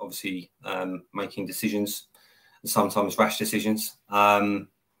form of obviously making decisions, and sometimes rash decisions. We'll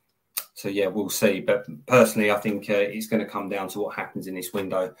see. But personally, I think it's going to come down to what happens in this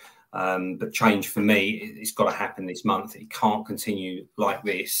window. But change for me, it's got to happen this month. It can't continue like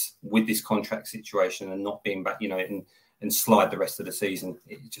this with this contract situation and not being back, and slide the rest of the season.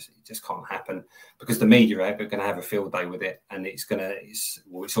 It just can't happen because the media are going to have a field day with it, and it's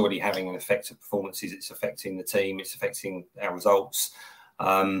already having an effect of performances. It's affecting the team. It's affecting our results.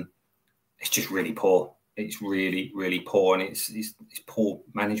 It's just really poor. It's really, really poor, and it's poor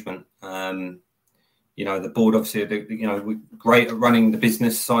management. The board obviously, we're great at running the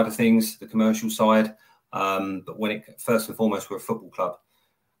business side of things, the commercial side. But when first and foremost, we're a football club,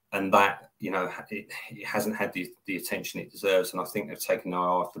 and that, it hasn't had the attention it deserves. And I think they've taken their eye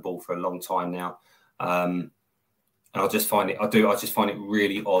off the ball for a long time now. And I just find it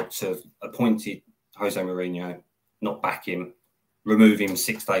really odd to have appointed Jose Mourinho, not back him, remove him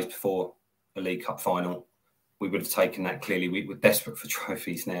 6 days before a League Cup final. We would have taken that clearly. We're desperate for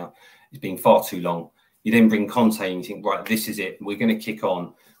trophies now. It's been far too long. You then bring Conte and you think, right, this is it. We're going to kick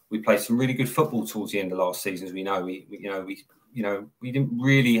on. We played some really good football towards the end of last season, as we know. We didn't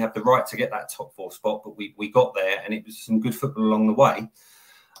really have the right to get that top four spot, but we got there, and it was some good football along the way.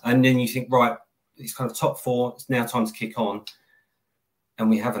 And then you think, right, it's kind of top four. It's now time to kick on, and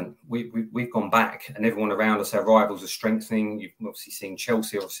we haven't. We've gone back, and everyone around us, our rivals, are strengthening. You've obviously seen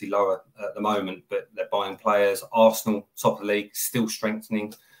Chelsea, obviously lower at the moment, but they're buying players. Arsenal, top of the league, still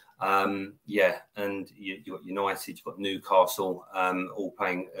strengthening. And you've got United, you've got Newcastle, all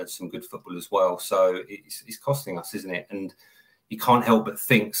playing some good football as well. So it's costing us, isn't it? And you can't help but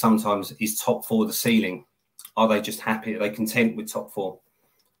think sometimes, is top four the ceiling? Are they just happy? Are they content with top four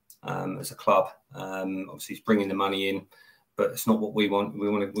as a club? Obviously, it's bringing the money in, but it's not what we want. We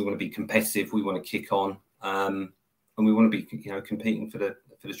want to be competitive. We want to kick on, and we want to be competing for the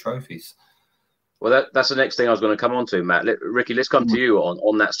trophies. Well, that's the next thing I was going to come on to, Matt. Ricky, let's come to you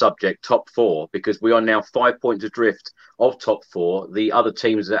on that subject, top four, because we are now 5 points adrift of top four. The other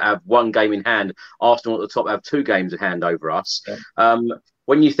teams that have one game in hand, Arsenal at the top, have 2 games in hand over us. Yeah.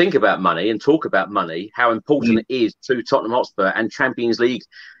 When you think about money and talk about money, how important it is to Tottenham Hotspur, and Champions League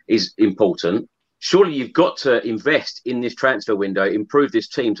is important, surely you've got to invest in this transfer window, improve this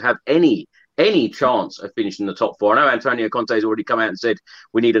team to have any chance of finishing the top four. I know Antonio Conte has already come out and said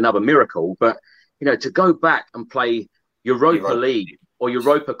we need another miracle, but to go back and play Europa League or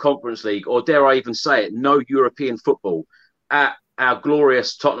Europa Conference League, or dare I even say it, no European football at our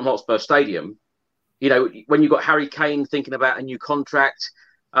glorious Tottenham Hotspur Stadium, when you've got Harry Kane thinking about a new contract,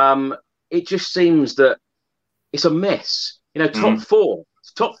 it just seems that it's a mess. Top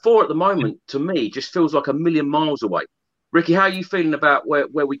four at the moment, to me, just feels like a million miles away. Ricky, how are you feeling about where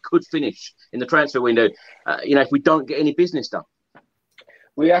we could finish in the transfer window, if we don't get any business done?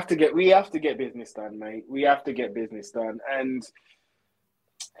 We have to get business done, mate. We have to get business done, and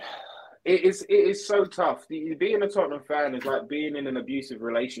it is so tough. Being a Tottenham fan is like being in an abusive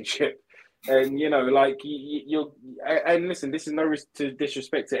relationship, and you're. And listen, this is no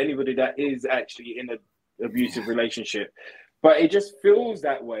disrespect to anybody that is actually in a abusive relationship. But it just feels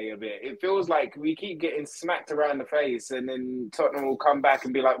that way a bit. It feels like we keep getting smacked around the face, and then Tottenham will come back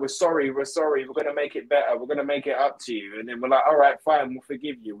and be like, we're sorry, we're going to make it better, we're going to make it up to you. And then we're like, all right, fine, we'll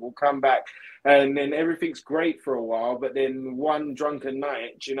forgive you, we'll come back. And then everything's great for a while, but then one drunken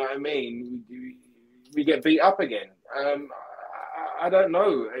night, do you know what I mean? We get beat up again. I don't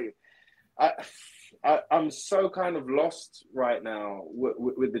know. I'm so kind of lost right now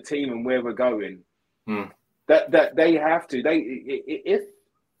with the team and where we're going. That they have to. If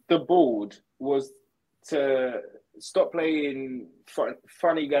the board was to stop playing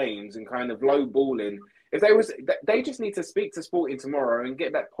funny games and kind of low balling, they just need to speak to Sporting tomorrow and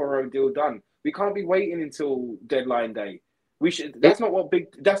get that Porro deal done. We can't be waiting until deadline day. We should. That's not what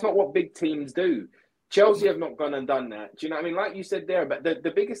big teams do. Chelsea have not gone and done that. Do you know what I mean? Like you said there, but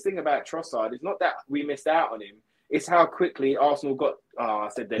the biggest thing about Trossard is not that we missed out on him. It's how quickly Arsenal got. I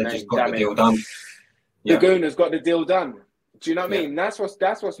said their name. Damn it. The Gooner's got the deal done. Do you know what I mean? That's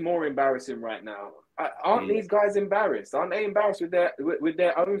what's more embarrassing right now. Aren't these guys embarrassed? Aren't they embarrassed with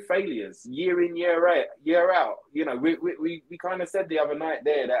their own failures year in, year out? You know, we kind of said the other night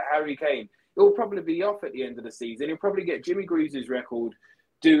there that Harry Kane, he'll probably be off at the end of the season. He'll probably get Jimmy Greaves' record.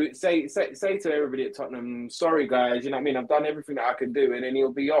 Say to everybody at Tottenham, sorry guys, you know what I mean? I've done everything that I can do, and then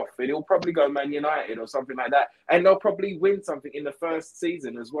he'll be off, and he'll probably go Man United or something like that, and they'll probably win something in the first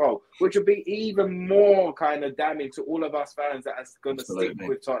season as well, which will be even more kind of damning to all of us fans that are going to stick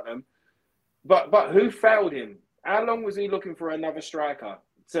with Tottenham. But who failed him? How long was he looking for another striker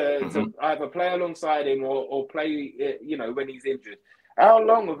to either play alongside him or play, you know, when he's injured? How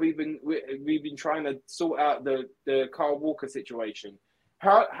long have we been trying to sort out the Kyle Walker situation?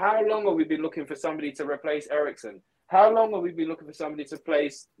 How long have we been looking for somebody to replace Eriksen? How long have we been looking for somebody to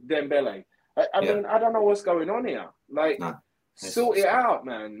replace Dembele? I mean, I don't know what's going on here. Like, sort it out,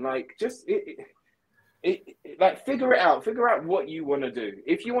 man. Like, just like figure it out. Figure out what you want to do.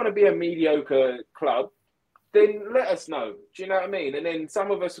 If you want to be a mediocre club, then let us know. Do you know what I mean? And then some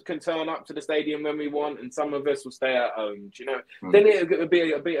of us can turn up to the stadium when we want, and some of us will stay at home. Do you know? Then it'll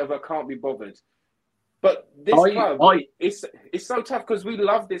be a bit of a can't be bothered. But this club, it's so tough because we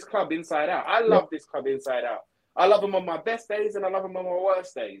love this club inside out. I love this club inside out. I love them on my best days and I love them on my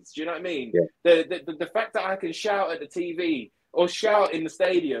worst days. Do you know what I mean? Yeah. The fact that I can shout at the TV or shout in the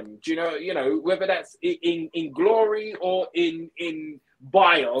stadium, do you know, whether that's in glory or in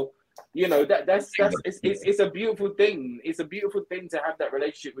bile, you know, it's a beautiful thing. It's a beautiful thing to have that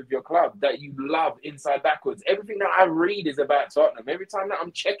relationship with your club that you love inside backwards. Everything that I read is about Tottenham. Every time that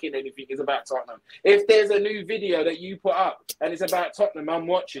I'm checking anything is about Tottenham. If there's a new video that you put up and it's about Tottenham, I'm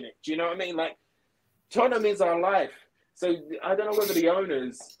watching it. Do you know what I mean? Like, Tottenham is our life. So I don't know whether the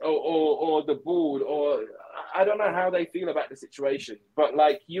owners or the board or I don't know how they feel about the situation. But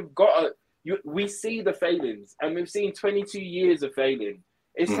like, we see the failings and we've seen 22 years of failing.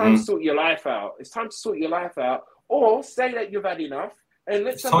 It's time to sort your life out. It's time to sort your life out. Or say that you've had enough and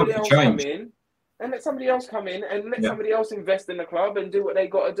let somebody else come in. And let somebody else come in and let somebody else invest in the club and do what they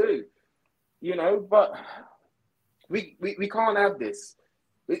got to do. You know, but we can't have this.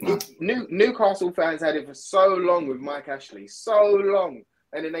 Newcastle fans had it for so long with Mike Ashley. So long.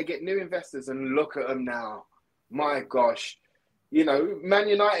 And then they get new investors and look at them now. My gosh. You know, Man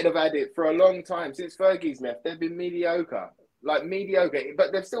United have had it for a long time. Since Fergie's left, they've been mediocre. Like mediocre,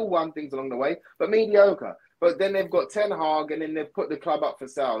 but they've still won things along the way, but mediocre. But then they've got Ten Hag and then they've put the club up for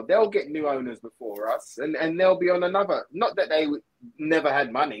sale. They'll get new owners before us and they'll be on another, not that they never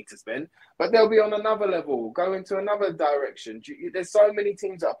had money to spend, but they'll be on another level, go into another direction. There's so many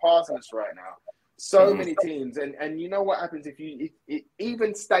teams that are passing us right now. So many teams. And you know what happens if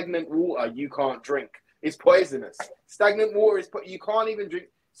even stagnant water you can't drink. It's poisonous. Stagnant water you can't even drink.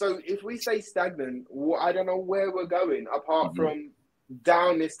 So if we say stagnant, I don't know where we're going apart from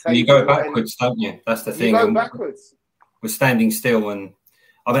down this table. You go backwards, don't you? That's the thing. You go backwards. We're standing still, and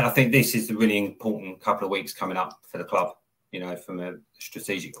I think this is the really important couple of weeks coming up for the club. You know, from a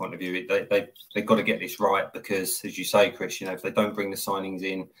strategic point of view, they've got to get this right because, as you say, Chris, you know, if they don't bring the signings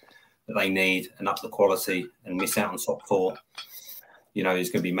in that they need and up the quality and miss out on top four, you know, there's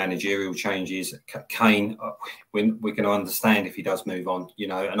going to be managerial changes. Kane, we're going to understand if he does move on, you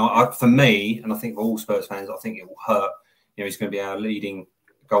know. And for me, and I think for all Spurs fans, I think it will hurt. You know, he's going to be our leading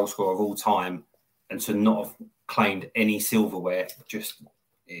goal scorer of all time. And to not have claimed any silverware,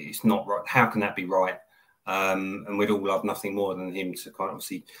 it's not right. How can that be right? And we'd all love nothing more than him to kind of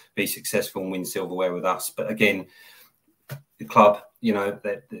obviously be successful and win silverware with us. But again, the club, you know,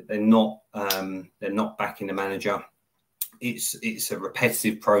 they're not backing the manager. it's a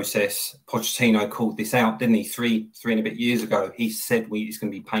repetitive process. Pochettino called this out, didn't he? Three and a bit years ago. He said it's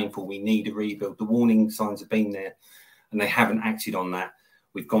going to be painful. We need a rebuild. The warning signs have been there, and they haven't acted on that.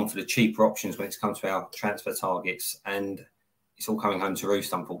 We've gone for the cheaper options when it's come to our transfer targets, and it's all coming home to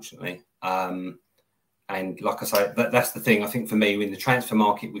roost, unfortunately. And like I say, that's the thing. I think for me, in the transfer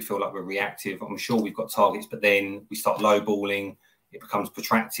market, we feel like we're reactive. I'm sure we've got targets, but then we start lowballing. It becomes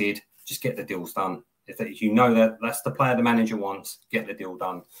protracted. Just get the deals done. If you know that that's the player the manager wants, get the deal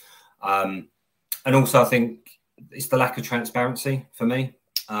done. And also, I think it's the lack of transparency for me.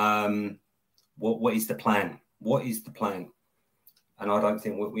 What is the plan? What is the plan? And I don't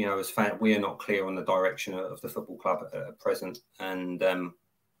think as fans, we are not clear on the direction of the football club at present, and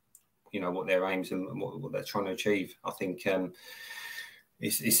what their aims and what they're trying to achieve. I think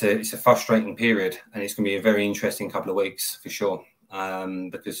it's a frustrating period, and it's going to be a very interesting couple of weeks for sure.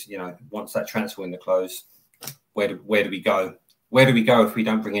 Because once that transfer window closes, where do we go? Where do we go if we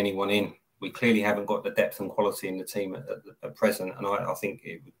don't bring anyone in? We clearly haven't got the depth and quality in the team at present, and I think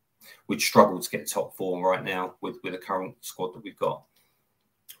we'd struggle to get top four right now with the current squad that we've got.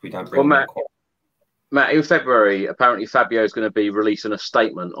 If we don't bring Matt, in February, apparently Fabio is going to be releasing a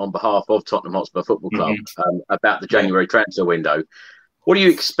statement on behalf of Tottenham Hotspur Football Club about the January transfer window. What do you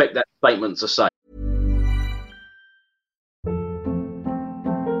expect that statement to say?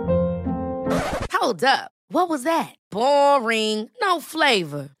 Hold up. What was that? Boring. No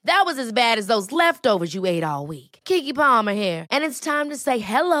flavor. That was as bad as those leftovers you ate all week. Keke Palmer here, and it's time to say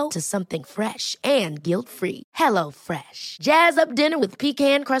hello to something fresh and guilt-free. Hello Fresh. Jazz up dinner with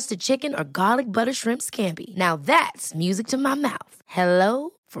pecan-crusted chicken or garlic butter shrimp scampi. Now that's music to my mouth. Hello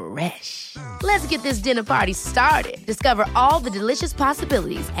Fresh. Let's get this dinner party started. Discover all the delicious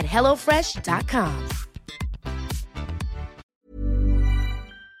possibilities at hellofresh.com.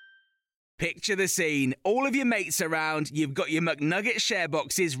 Picture the scene. All of your mates around, you've got your McNugget share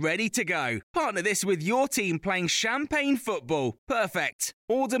boxes ready to go. Partner this with your team playing champagne football. Perfect.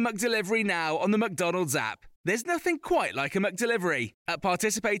 Order McDelivery now on the McDonald's app. There's nothing quite like a McDelivery. At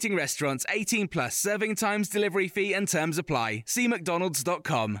participating restaurants, 18 plus, serving times, delivery fee and terms apply. See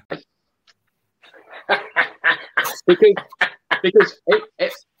mcdonalds.com. Because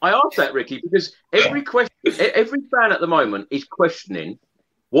I asked that, Ricky, because every fan at the moment is questioning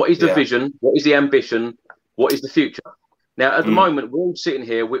what is the vision, what is the ambition, what is the future. Now, at the moment, we're all sitting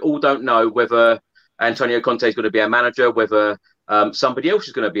here, we all don't know whether Antonio Conte is going to be our manager, whether somebody else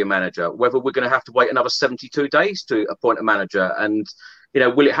is going to be a manager, whether we're going to have to wait another 72 days to appoint a manager. And,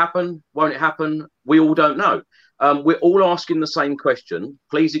 will it happen? Won't it happen? We all don't know. We're all asking the same question.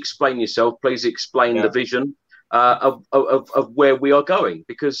 Please explain yourself. Please explain the vision of where we are going,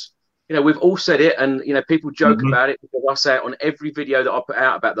 because we've all said it, and people joke about it, because I say it on every video that I put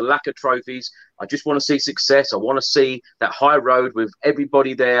out about the lack of trophies. I just want to see success. I want to see that high road with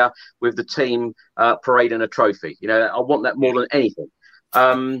everybody there, with the team parading a trophy. I want that more than anything.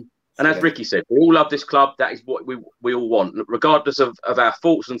 And as Ricky said, we all love this club. That is what we all want, regardless of our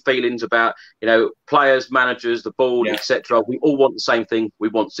thoughts and feelings about players, managers, the board, etc. We all want the same thing. We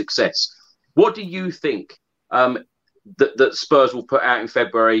want success. What do you think that Spurs will put out in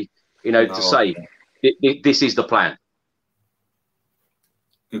February? To say this is the plan?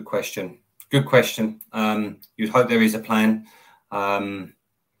 Good question. You'd hope there is a plan.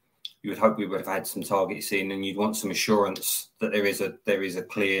 You would hope we would have had some targets in, and you'd want some assurance that there is a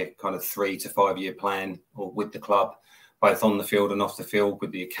clear kind of 3 to 5 year plan with the club, both on the field and off the field, with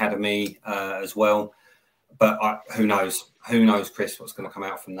the academy as well. But who knows? Who knows, Chris, what's going to come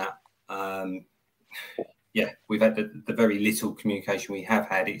out from that? We've had the very little communication we have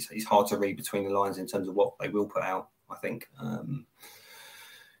had. It's hard to read between the lines in terms of what they will put out, I think. And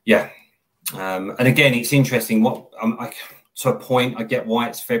again, it's interesting. To a point, I get why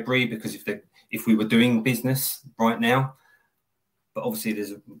it's February, because if we were doing business right now, but obviously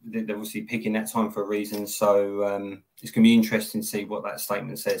they're obviously picking that time for a reason. So it's going to be interesting to see what that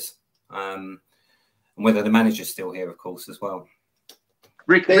statement says, and whether the manager's still here, of course, as well.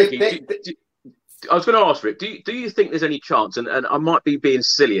 Ricky, I was going to ask Rick, do you think there's any chance, and I might be being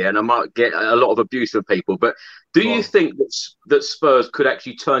silly and I might get a lot of abuse from people, but do you think that Spurs could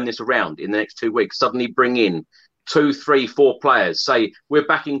actually turn this around in the next 2 weeks, suddenly bring in 2, 3, 4 players, say we're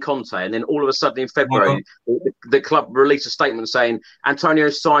back in Conte, and then all of a sudden in February, the club release a statement saying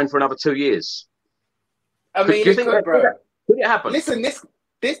Antonio's signed for another 2 years? I mean, could it happen? Listen,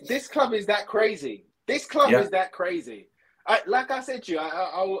 this club is that crazy. This club is that crazy. Like I said to you,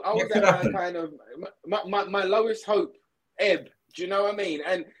 I was at my kind of my lowest hope ebb. Do you know what I mean?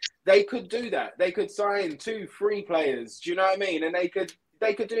 And they could do that. They could sign 2, 3 players. Do you know what I mean? And they could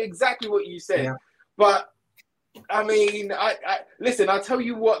do exactly what you said. Yeah. But I mean, listen. I'll tell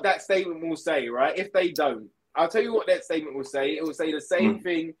you what that statement will say, right? If they don't, I'll tell you what that statement will say. It will say the same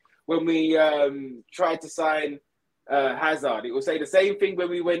thing when we tried to sign Hazard. It will say the same thing when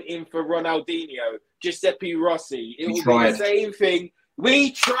we went in for Ronaldinho, Giuseppe Rossi. It will be the same thing.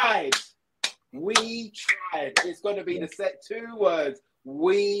 We tried. We tried. It's going to be the set 2 words.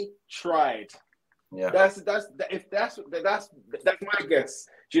 We tried. Yeah. That's my guess.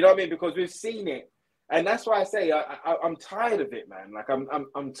 Do you know what I mean? Because we've seen it. And that's why I say I'm tired of it, man. Like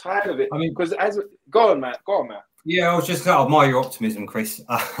I'm tired of it. I mean, because go on, Matt. Yeah, I was just going to admire your optimism, Chris.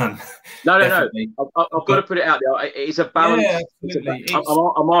 No. I've got to put it out there. It's a balance. Yeah, absolutely.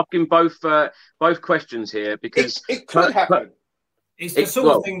 I'm asking both questions here because it could happen. It's the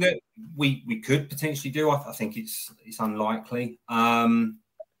sort of thing that we could potentially do. I think it's unlikely.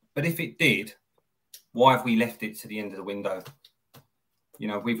 But if it did, why have we left it to the end of the window? You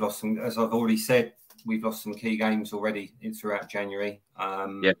know, we've lost some, as I've already said, we've lost some key games already throughout January.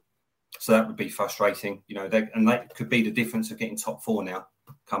 So that would be frustrating, you know, and that could be the difference of getting top 4 now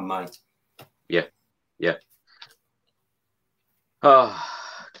come May. Yeah. Oh,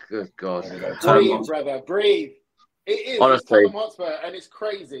 good God. Breathe, brother, breathe. It is. Honestly. It's Tottenham Hotspur, and it's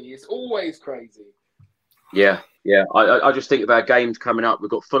crazy. It's always crazy. Yeah. I just think about games coming up. We've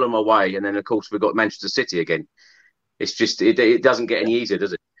got Fulham away, and then, of course, we've got Manchester City again. It's just, it doesn't get any easier,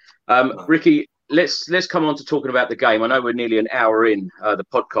 does it? No. Ricky, let's come on to talking about the game. I know we're nearly an hour in the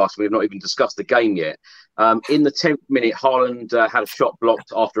podcast. We've not even discussed the game yet. In the 10th minute, Haaland had a shot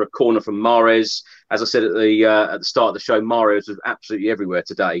blocked after a corner from Mahrez. As I said at the start of the show, Mahrez was absolutely everywhere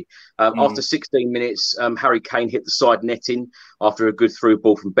today. After 16 minutes, Harry Kane hit the side netting after a good through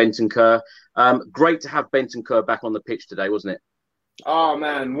ball from Bentancur. Great to have Bentancur back on the pitch today, wasn't it? Oh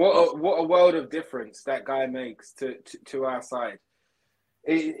man, what a world of difference that guy makes to our side.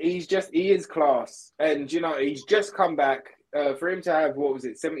 He is class, and you know he's just come back. For him to have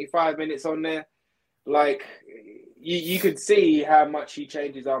 75 minutes on there, like you could see how much he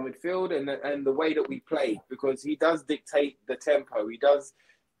changes our midfield and the way that we play, because he does dictate the tempo, he does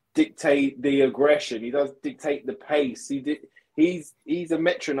dictate the aggression, he does dictate the pace. He's a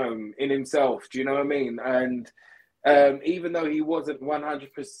metronome in himself. Do you know what I mean? And even though he wasn't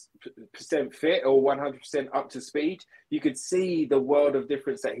 100% fit or 100% up to speed, you could see the world of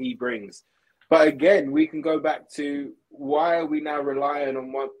difference that he brings. But again, we can go back to why are we now relying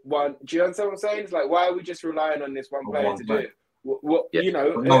on one? Do you understand what I'm saying? It's like, why are we just relying on this one player to do it? You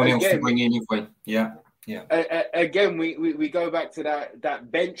know, no one else to bring in anyway. Yeah. Again, we go back to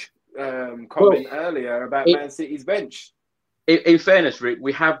that bench comment earlier about Man City's bench. In fairness, Rick,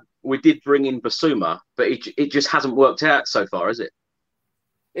 we did bring in Basuma, but it just hasn't worked out so far, has it?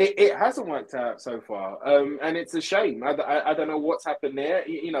 It hasn't worked out so far, and it's a shame. I don't know what's happened there.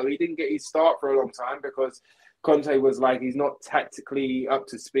 You know, he didn't get his start for a long time because Conte was like, he's not tactically up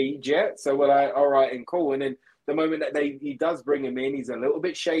to speed yet. So we're like, all right and cool. And then the moment that he does bring him in, he's a little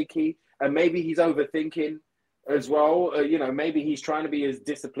bit shaky, and maybe he's overthinking as well. You know, maybe he's trying to be as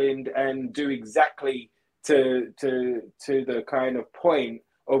disciplined and do exactly to the kind of point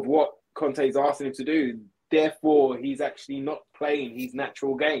of what Conte's asking him to do. Therefore, he's actually not playing his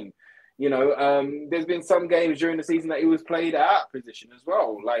natural game. You know, there's been some games during the season that he was played out of position as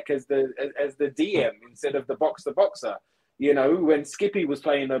well, like as the DM instead of the boxer. You know, when Skippy was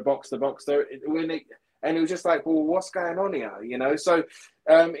playing the boxer, and it was just like, well, what's going on here? You know, so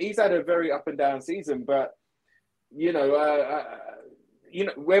he's had a very up and down season, but you know,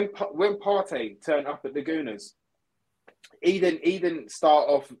 when Partey turned up at the Gooners, he didn't start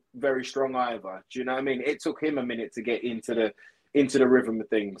off very strong either. Do you know what I mean? It took him a minute to get into the rhythm of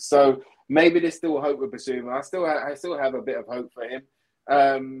things. So maybe there's still hope with Basuma. I still have a bit of hope for him.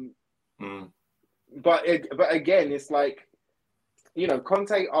 But again, it's like, you know,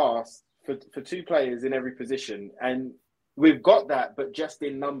 Conte asked for 2 players in every position, and we've got that, but just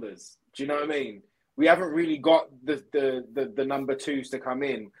in numbers. Do you know what I mean? We haven't really got the number 2s to come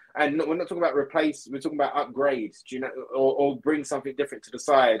in, and we're not talking about replace. We're talking about upgrades, do you know, or bring something different to the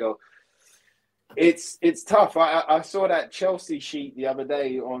side. Or it's tough. I saw that Chelsea sheet the other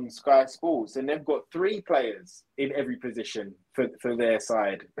day on Sky Sports, and they've got 3 players in every position for their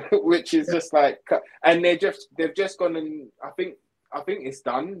side, which is just like, and they've just gone and I think it's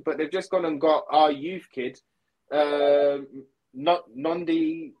done, but they've just gone and got our youth kid, not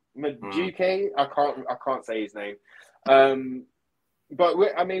Nondi Madueke, I can't say his name, but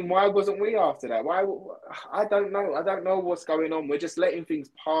I mean, why wasn't we after that? Why? I don't know what's going on. We're just letting things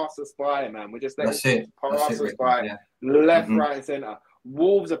pass us by, man. We're just letting things pass us by, left, right, and centre.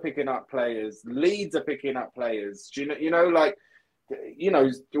 Wolves are picking up players. Leeds are picking up players. Do you know? Like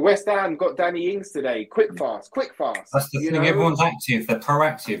West Ham got Danny Ings today. Quick fast. That's the thing. Everyone's active. They're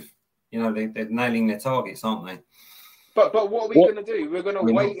proactive. They're nailing their targets, aren't they? But what are we going to do? We're going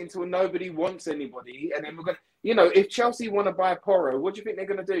to wait until nobody wants anybody, and then we're going to, if Chelsea want to buy Porro, what do you think they're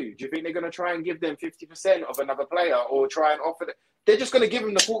going to do? Do you think they're going to try and give them 50% of another player, or try and offer them? They're just going to give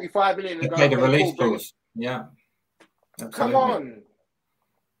them the 45 million and pay the release clause. Yeah. Absolutely. Come on.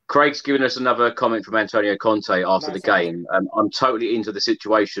 Craig's given us another comment from Antonio Conte after the game. I'm totally into the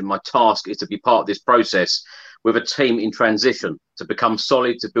situation. My task is to be part of this process with a team in transition, to become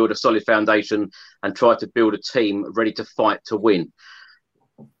solid, to build a solid foundation, and try to build a team ready to fight to win.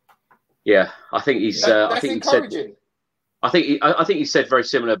 Yeah, I think he's. That's encouraging. I think he said very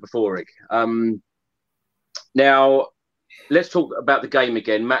similar before, Rick. Now, let's talk about the game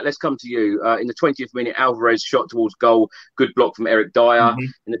again. Matt, let's come to you. In the 20th minute, Alvarez shot towards goal. Good block from Eric Dyer. Mm-hmm.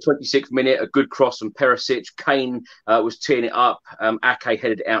 In the 26th minute, a good cross from Perisic. Kane was teeing it up. Ake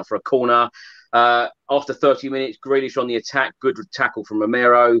headed it out for a corner. After 30 minutes, Grealish on the attack. Good tackle from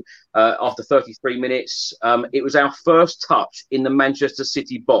Romero. After 33 minutes, it was our first touch in the Manchester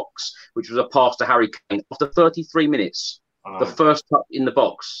City box, which was a pass to Harry Kane. After 33 minutes, the first touch in the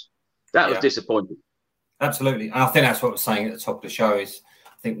box. That was disappointing. Absolutely. And I think that's what I was saying at the top of the show is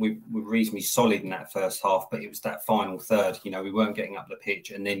I think we were reasonably solid in that first half, but it was that final third. We weren't getting up the pitch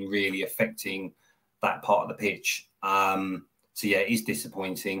and then really affecting that part of the pitch. So, yeah, it is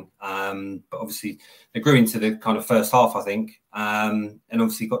disappointing. But obviously, they grew into the kind of first half, I think, and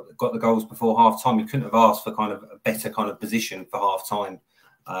obviously got the goals before half-time. You couldn't have asked for kind of a better kind of position for half-time.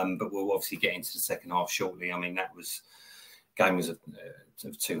 But we'll obviously get into the second half shortly. I mean, game was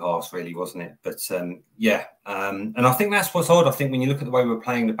of two halves, really, wasn't it? But, and I think that's what's odd. I think when you look at the way we were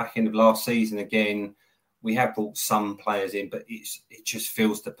playing the back end of last season, again, we have brought some players in, but it just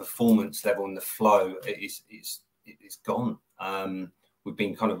feels the performance level and the flow it's gone. We've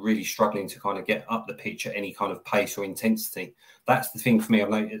been kind of really struggling to kind of get up the pitch at any kind of pace or intensity. That's the thing for me. I've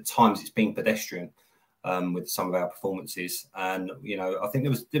noticed at times it's been pedestrian with some of our performances. And, I think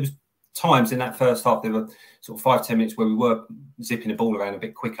there was times in that first half, there were sort of 5-10 minutes where we were zipping the ball around a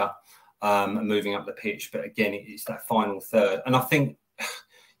bit quicker and moving up the pitch. But again, it's that final third. And I think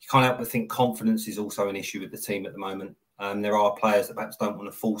you can't help but think confidence is also an issue with the team at the moment. There are players that perhaps don't want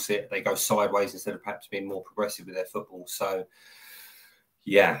to force it. They go sideways instead of perhaps being more progressive with their football. So,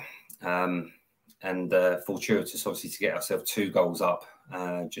 and fortuitous, obviously, to get ourselves 2 goals up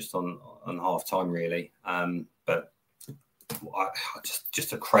just on half-time, really. But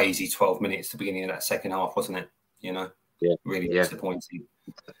just a crazy 12 minutes at the beginning of that second half, wasn't it? Really disappointing.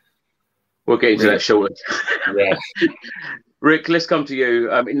 We'll get into that shortly. Yeah. Rick, let's come to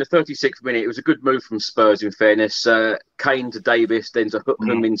you. In the 36th minute, it was a good move from Spurs, in fairness. Kane to Davis, then to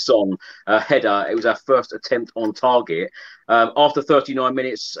Heung-min Son, header. It was our first attempt on target. After 39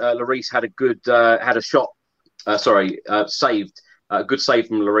 minutes, Lloris had a good saved. A good save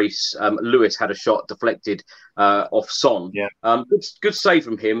from Lloris. Lewis had a shot deflected off Son. Yeah. Good save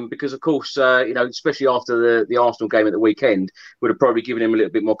from him because, of course, especially after the Arsenal game at the weekend, would have probably given him a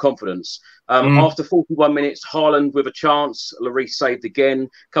little bit more confidence. After 41 minutes, Haaland with a chance. Lloris saved again.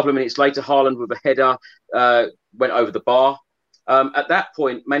 A couple of minutes later, Haaland with a header went over the bar. At that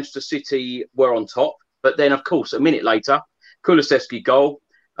point, Manchester City were on top. But then, of course, a minute later, Kulusevski goal.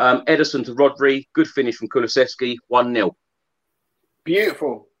 Ederson to Rodri. Good finish from Kulusevski. 1-0.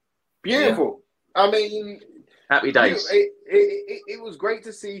 Beautiful. Yeah. I mean, happy days. It was great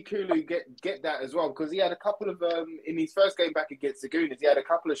to see Kulu get that as well because he had a couple of in his first game back against the Gooners, he had a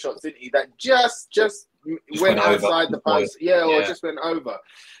couple of shots, didn't he? That just went outside the post, or just went over.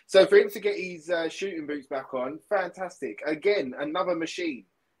 So for him to get his shooting boots back on, fantastic. Again, another machine.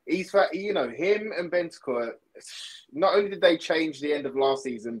 He's him and Bentancur. Not only did they change the end of last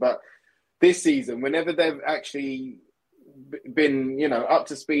season, but this season, whenever they've actually been up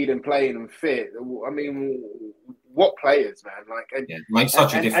to speed and playing and fit, I mean, what players, man! Makes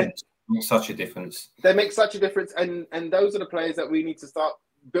such a difference. They make such a difference, and those are the players that we need to start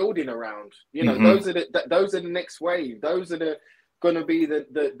building around. Those are the next wave. Those are going to be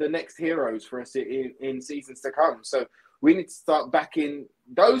the next heroes for us in seasons to come. So we need to start backing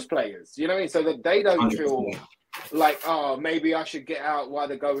those players. You know what I mean? So that they don't 100%. Feel like, oh, maybe I should get out while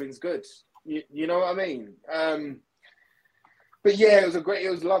the going's good. You know what I mean? But yeah, it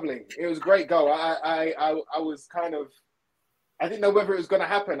was lovely. It was a great goal. I was kind of, I didn't know whether it was going to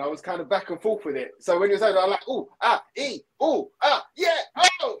happen. I was kind of back and forth with it. So when it was over, I was like, yeah, all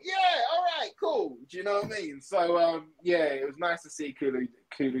right, cool. Do you know what I mean? So it was nice to see Kulu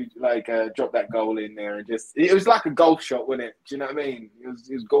drop that goal in there and it was like a golf shot, wasn't it? Do you know what I mean? It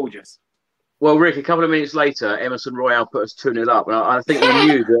was gorgeous. Well, Rick, a couple of minutes later, Emerson Royale put us 2-0 up, and I think we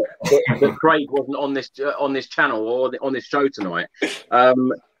knew that Craig wasn't on this channel or on this show tonight.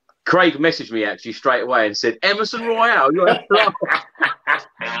 Craig messaged me actually straight away and said, "Emerson Royale, you're a flop."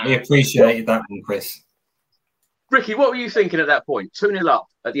 We appreciated that one, Chris. Ricky, what were you thinking at that point? 2-0 up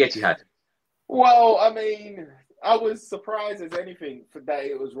at the Etihad. Well, I mean, I was surprised as anything for that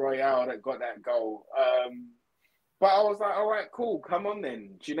it was Royale that got that goal. But I was like, all right, cool, come on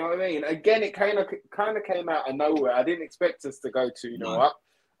then. Do you know what I mean? Again, it kind of came out of nowhere. I didn't expect us to go 2-0 up.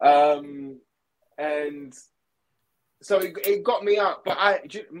 And so it got me up. But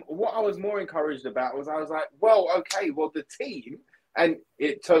what I was more encouraged about was I was like, well, okay, well, the team, and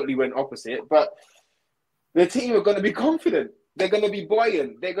it totally went opposite, but the team are going to be confident. They're going to be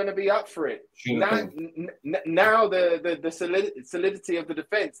buoyant. They're going to be up for it. Now the solidity of the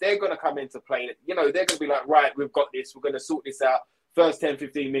defense, they're going to come into play. You know, they're going to be like, right, we've got this. We're going to sort this out. First 10,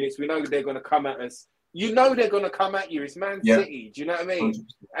 15 minutes, we know they're going to come at us. You know they're going to come at you. It's Man City. Do you know what I mean?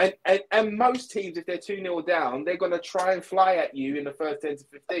 And most teams, if they're 2-0 down, they're going to try and fly at you in the first 10 to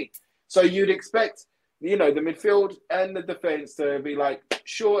 15. So you'd expect, you know, the midfield and the defense to be like,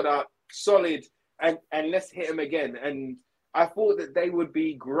 shored up, solid, and let's hit them again. And I thought that they would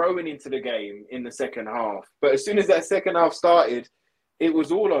be growing into the game in the second half. But as soon as that second half started, it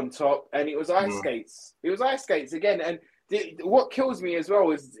was all on top and it was ice skates. It was ice skates again. And what kills me as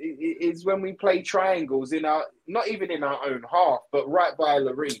well is when we play triangles not even in our own half, but right by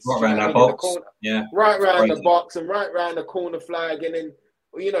Lloris. Right around our box. Right around the box and right around the corner flag. And then,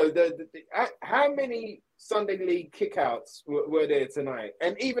 you know, how many Sunday League kickouts were there tonight?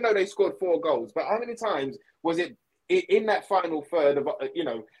 And even though they scored 4 goals, but how many times was it in that final third of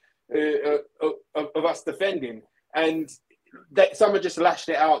of us defending, and that someone just lashed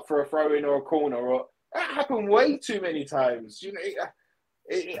it out for a throw in or a corner? Or that happened way too many times. You know,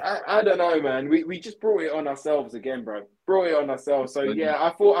 I don't know, man. We just brought it on ourselves again, bro. Brought it on ourselves. So yeah, I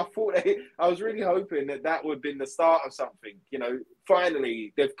thought I was really hoping that would have been the start of something. You know,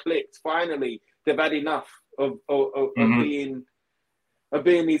 finally they've clicked. Finally they've had enough of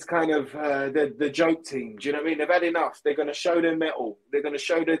being these kind of the joke team. Do you know what I mean? They've had enough. They're going to show their mettle. They're going to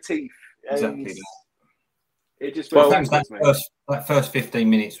show their teeth. And exactly. It just that first 15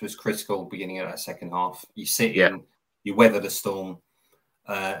 minutes was critical. Beginning of that second half, you sit in, you weather the storm,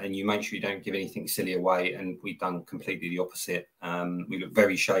 and you make sure you don't give anything silly away. And we've done completely the opposite. We looked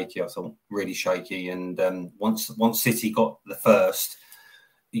very shaky. I thought really shaky. And once City got the first,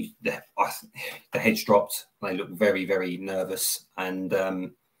 the heads dropped. They looked very, very nervous, and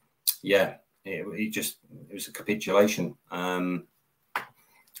it was a capitulation.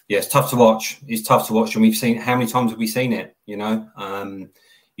 It's tough to watch. It's tough to watch, and we've seen how many times have we seen it? You know,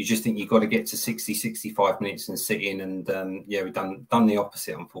 you just think you've got to get to 60, 65 minutes and sit in, and we've done the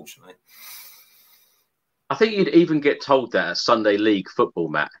opposite, unfortunately. I think you'd even get told that at Sunday League football,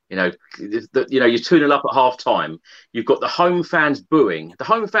 Matt. You know, you're 2-0 up at half time. You've got the home fans booing. The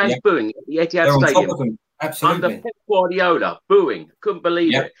home fans booing at the Etihad Stadium. Absolutely. Under Pep Guardiola, booing. Couldn't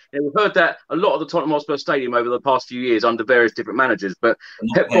believe it. You know, we've heard that a lot of the Tottenham Hotspur Stadium over the past few years under various different managers. But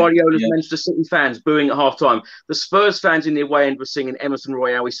Pep Guardiola's Manchester City fans booing at half time. The Spurs fans in the away end were singing Emerson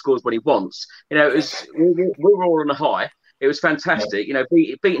Royale, he scores when he wants. You know, we were all on a high. It was fantastic. You know,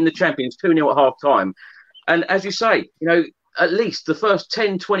 beating the champions 2-0 at half time. And as you say, you know, at least the first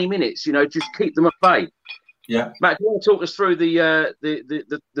 10, 20 minutes, you know, just keep them at bay. Yeah. Matt, do you want to talk us through the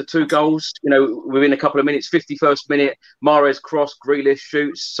 2 goals? You know, within a couple of minutes, 51st minute, Mahrez cross, Grealish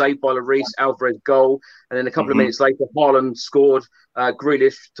shoots, saved by Lloris, Alvarez goal. And then a couple of minutes later, Haaland scored,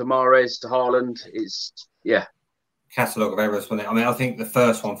 Grealish to Mahrez to Haaland. It's, Catalogue of errors, wasn't it? I mean, I think the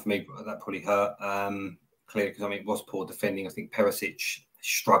first one for me, that probably hurt, clearly, because, I mean, it was poor defending. I think Perisic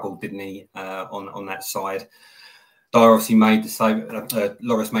struggled, didn't he, on that side. Dyer obviously made the save.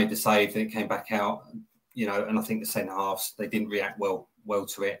 Lloris made the save, then it came back out. You know, and I think the centre halves, they didn't react well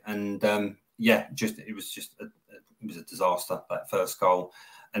to it, and it was a disaster, that first goal.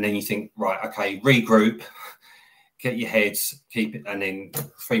 And then you think, right, okay, regroup, get your heads, keep it, and then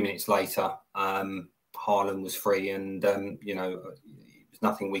 3 minutes later, Haaland was free, and you know, there was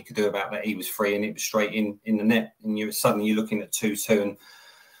nothing we could do about that. He was free, and it was straight in the net, and you're looking at 2-2, and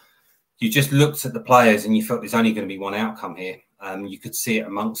you just looked at the players, and you felt there's only going to be one outcome here. You could see it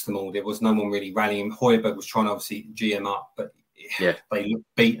amongst them all. There was no one really rallying. Højbjerg was trying to obviously GM up, but they looked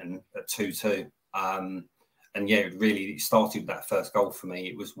beaten at 2-2. It started with that first goal for me.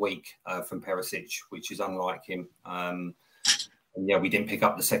 It was weak from Perisic, which is unlike him. We didn't pick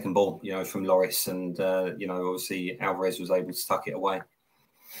up the second ball, you know, from Lloris, and obviously Alvarez was able to tuck it away.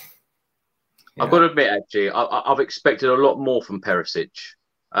 I've got to admit, actually, I've expected a lot more from Perisic.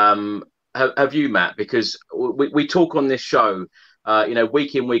 have you, Matt? Because we talk on this show,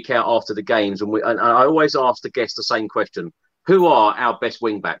 week in, week out after the games, and I always ask the guests the same question: who are our best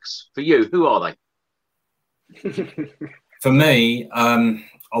wing backs for you? Who are they? For me, I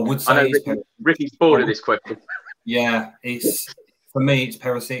would say I know Ricky's bored of this question. Yeah, for me, it's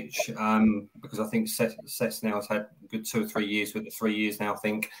Perisic, because I think Seth's now has had a good 2 or 3 years, with the 3 years now, I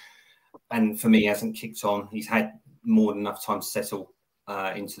think. And for me, he hasn't kicked on. He's had more than enough time to settle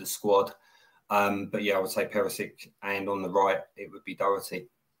into the squad. But yeah, I would say Perisic, and on the right, it would be Doherty.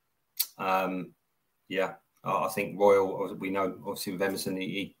 I think Royal, we know obviously with Emerson,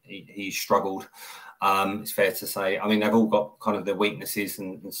 he struggled. It's fair to say. I mean, they've all got kind of their weaknesses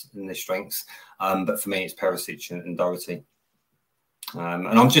and their strengths. But for me, it's Perisic and Doherty.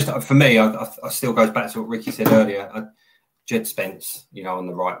 And I'm just, for me, I still goes back to what Ricky said earlier. Jed Spence, on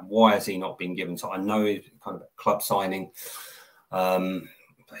the right. Why has he not been given time? I know he's kind of a club signing. But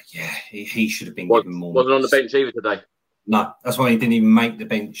yeah, he should have been given more. Wasn't on the bench either today. No, that's why he didn't even make the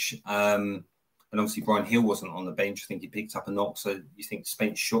bench. And obviously Brian Hill wasn't on the bench. I think he picked up a knock. So you think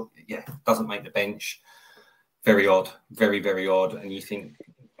Spence doesn't make the bench. Very odd. Very, very odd. And you think,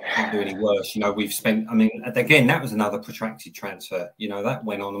 can't do any worse. We've spent, again, that was another protracted transfer. That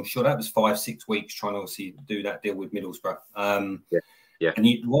went on. I'm sure that was 5-6 weeks trying to obviously do that deal with Middlesbrough. Yeah. And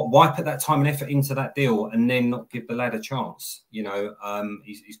why put that time and effort into that deal and then not give the lad a chance?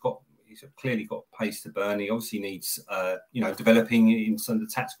 He's clearly got pace to burn. He obviously needs, developing in some of the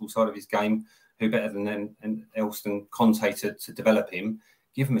tactical side of his game. Who better than Conte to develop him?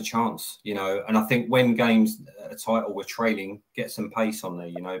 Give him a chance, And I think when games are tight or we're trailing, get some pace on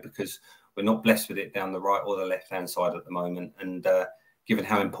there, because we're not blessed with it down the right or the left-hand side at the moment. And given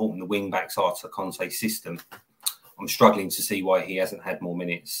how important the wing-backs are to Conte's system, I'm struggling to see why he hasn't had more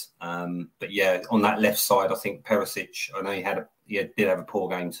minutes. But yeah, on that left side, I think Perisic, I know he did have a poor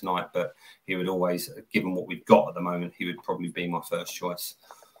game tonight, but he would always, given what we've got at the moment, he would probably be my first choice.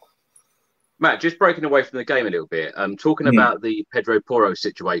 Matt, just breaking away from the game a little bit, talking about the Pedro Porro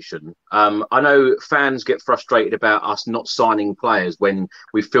situation. I know fans get frustrated about us not signing players when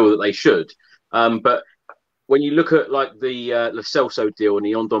we feel that they should. But when you look at like the Lo Celso deal and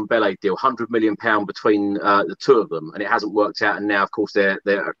the Ndombele deal, £100 million between the two of them, and it hasn't worked out. And now, of course, they're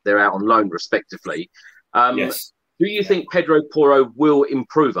out on loan respectively. Yes. Do you think Pedro Porro will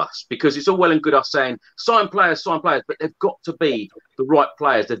improve us? Because it's all well and good us saying sign players, but they've got to be the right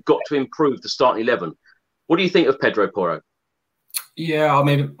players. They've got to improve the starting 11. What do you think of Pedro Porro? Yeah, I've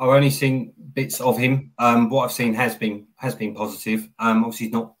only seen bits of him. What I've seen has been positive. Obviously,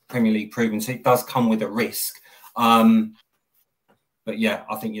 he's not Premier League proven, so it does come with a risk. But yeah,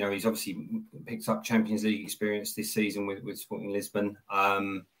 I think he's obviously picked up Champions League experience this season with Sporting Lisbon.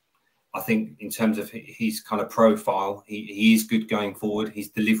 I think in terms of his kind of profile, he is good going forward. His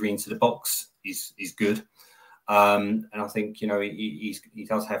delivery into the box is good, and I think he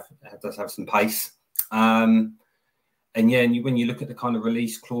does have some pace. And yeah, and when you look at the kind of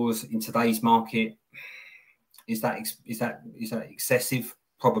release clause in today's market, is that excessive?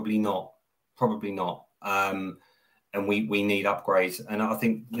 Probably not. And we need upgrades. And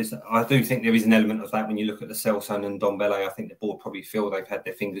I do think there is an element of that when you look at the Celso and Ndombele. I think the board probably feel they've had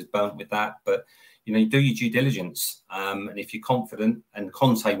their fingers burnt with that. But, you do your due diligence. And if you're confident and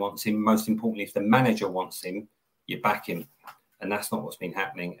Conte wants him, most importantly, if the manager wants him, you back him. And that's not what's been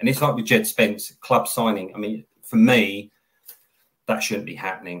happening. And it's like with Jed Spence, club signing. For me, that shouldn't be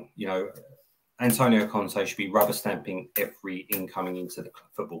happening. Antonio Conte should be rubber stamping every incoming into the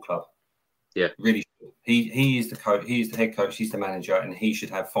football club. Yeah, really. He is the coach. He is the head coach. He's the manager, and he should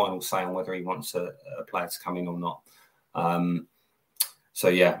have final say on whether he wants a player to come in or not. So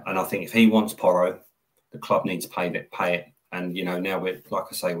yeah, and I think if he wants Porro, the club needs to pay it. And now we're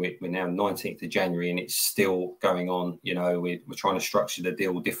now 19th of January, and it's still going on. We're trying to structure the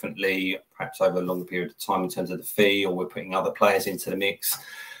deal differently, perhaps over a longer period of time in terms of the fee, or we're putting other players into the mix.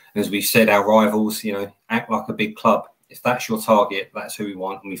 And as we've said, our rivals, act like a big club. If that's your target, that's who we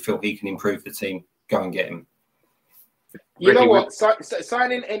want, and we feel he can improve the team. Go and get him. You know what?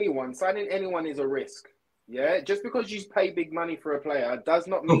 Signing anyone is a risk. Yeah, just because you pay big money for a player does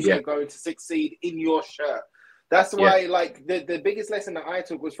not mean you're going to succeed in your shirt. That's why, the biggest lesson that I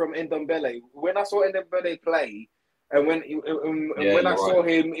took was from Ndombele. When I saw Ndombele play, and when I saw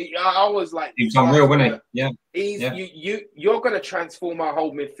him, I was like, he was unreal, wasn't he? Yeah. You're going to transform our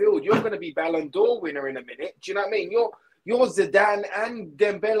whole midfield. You're going to be Ballon d'Or winner in a minute. Do you know what I mean? You're Zidane and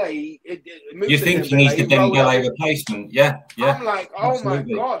Dembele. You think he needs the Dembele replacement? Yeah. I'm like,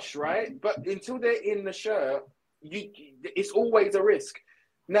 absolutely. My gosh, right? But until they're in the shirt, it's always a risk.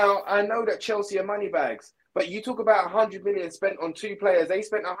 Now, I know that Chelsea are money bags, but you talk about 100 million spent on 2 players. They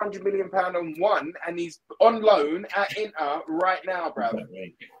spent 100 million pound on one, and he's on loan at Inter right now, bruv.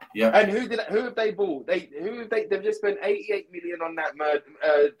 Yeah. And who have they bought? They've just spent 88 million on that.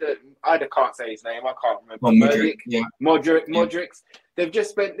 I can't say his name. I can't remember. Modric. Yeah. Modric. They've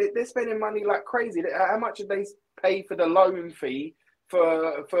just spent. They're spending money like crazy. How much did they pay for the loan fee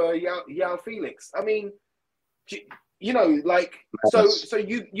for Yao Felix? I mean, you know, like, so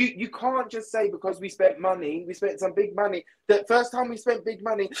you can't just say because we spent some big money. The first time we spent big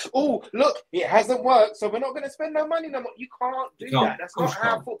money, oh, look, it hasn't worked, so we're not going to spend no money no more. You can't do that. That's not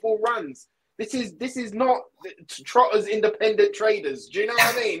how football runs. This is not Trotters independent traders. Do you know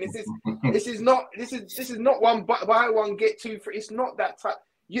what I mean? This is not one buy one get two free. It's not that type.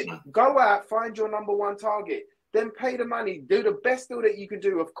 You go out, find your number one target, then pay the money, do the best deal that you can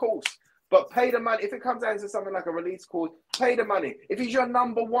do, of course. But pay the money. If it comes down to something like a release clause, pay the money. If he's your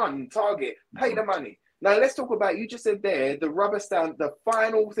number one target, pay the money. Now, let's talk about, you just said there, the rubber stamp, the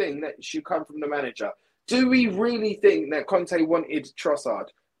final thing that should come from the manager. Do we really think that Conte wanted Trossard?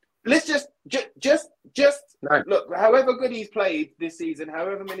 Let's just no. Look, however good he's played this season,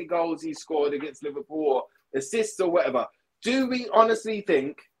 however many goals he's scored against Liverpool, or assists or whatever, do we honestly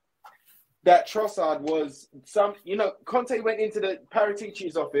think that Trossard was Conte went into the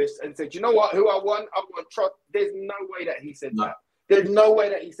Paratici's office and said, you know what, who I want Trossard. There's no way that he said that. There's no way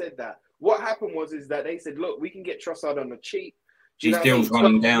that he said that. What happened was that they said, look, we can get Trossard on the cheap. His deal's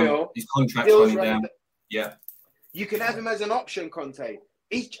running down. His contract's running down. Yeah. You can have him as an option, Conte.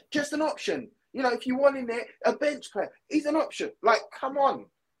 He's just an option. You know, if you want him there, a bench player, he's an option. Like, come on.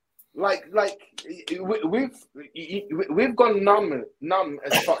 Like we've gone numb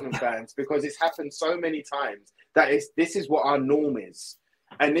as Tottenham fans because it's happened so many times that this is what our norm is,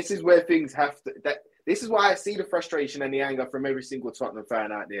 and this is where things have to. This is why I see the frustration and the anger from every single Tottenham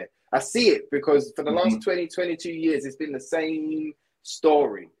fan out there. I see it because for the last 22 years, it's been the same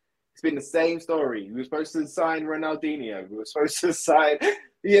story. It's been the same story. We were supposed to sign Ronaldinho. We were supposed to sign,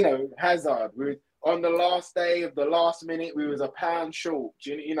 Hazard. On the last day of the last minute, we was £1 short.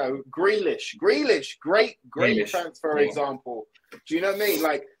 Grealish, great transfer example. Do you know what I mean?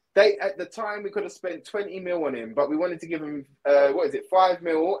 Like, at the time, we could have spent 20 mil on him, but we wanted to give him, 5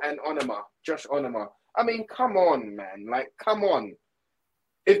 mil and Josh Onoma. I mean, come on, man. Like, come on.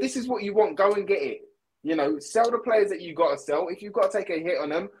 If this is what you want, go and get it. Sell the players that you got to sell. If you've got to take a hit on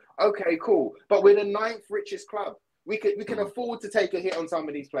them, okay, cool. But we're the 9th richest club. We can afford to take a hit on some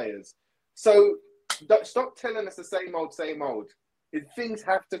of these players. So, stop telling us the same old. If things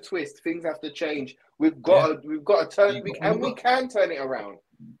have to twist, things have to change. We've got to turn, we can turn it around.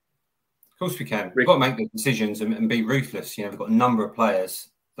 Of course we can. We've got to make the decisions and be ruthless. We've got a number of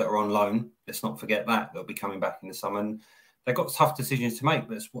players that are on loan. Let's not forget that. They'll be coming back in the summer. And they've got tough decisions to make,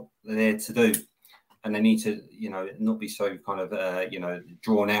 but it's what they're there to do. And they need to, not be so kind of,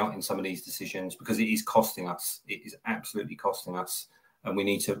 drawn out in some of these decisions because it is costing us. It is absolutely costing us. And we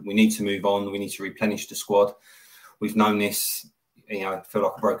need to move on. We need to replenish the squad. We've known this, I feel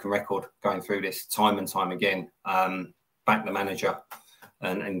like a broken record going through this time and time again. Back the manager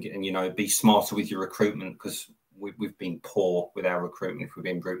and be smarter with your recruitment because we've been poor with our recruitment, if we're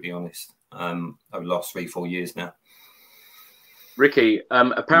being brutally honest, over the last 3-4 years now. Ricky,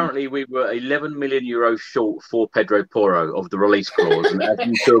 apparently we were €11 million short for Pedro Porro of the release clause.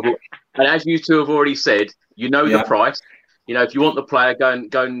 And as you two have already said, the price. If you want the player, go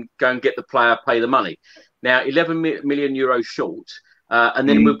and get the player, pay the money. Now, €11 million short, and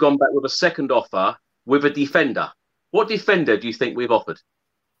then we've gone back with a second offer with a defender. What defender do you think we've offered?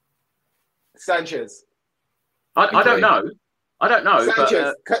 Sanchez. I don't know.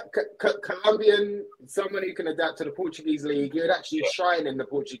 Sanchez, Colombian, someone who can adapt to the Portuguese league. He would actually shine in the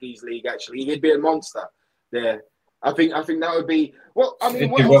Portuguese league. Actually, he'd be a monster there. I think that would be. What else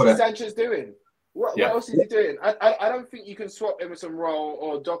is Sanchez doing? What else is he doing? I don't think you can swap Emerson Royal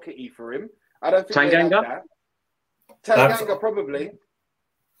or Doherty for him. I don't think Tanganga. Tanganga probably.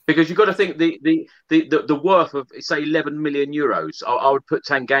 Because you've got to think the worth of say €11 million. I would put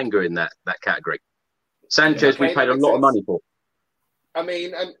Tanganga in that category. Sanchez, we paid a lot of money for. I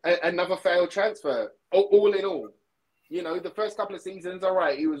mean, another failed transfer. All in all, the first couple of seasons, all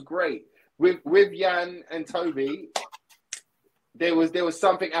right, he was great with Jan and Toby. There was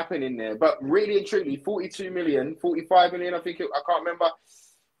something happening there, but really and truly, 42 million, 45 million, I can't remember,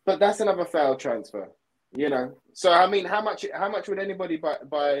 but that's another failed transfer. So I mean, how much would anybody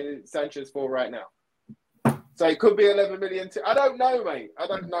buy Sanchez for right now? So it could be 11 million. I don't know, mate. I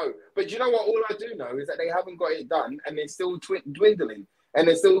don't know. But you know what? All I do know is that they haven't got it done, and they're still dwindling, and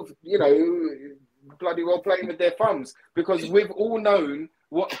they're still, bloody well playing with their thumbs because we've all known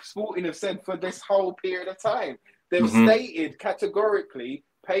what Sporting have said for this whole period of time. They've stated categorically,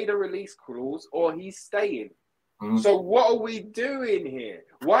 pay the release clause or he's staying. So what are we doing here?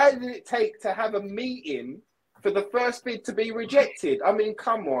 Why did it take to have a meeting for the first bid to be rejected? I mean,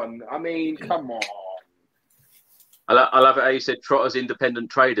 come on. I love it how you said Trotter's independent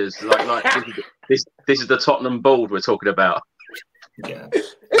traders. Like this is the Tottenham board we're talking about. Yeah.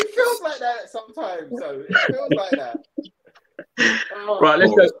 It feels like that sometimes, though. It feels like that. Right,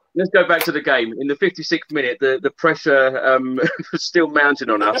 let's go back to the game. In the 56th minute, the pressure was still mounting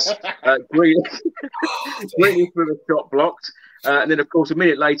on us. Greeley through a shot blocked. And then, of course, a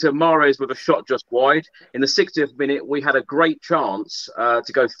minute later, Mahrez with a shot just wide. In the 60th minute, we had a great chance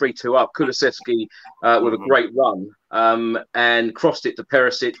to go 3-2 up. Kulusevski with a great run and crossed it to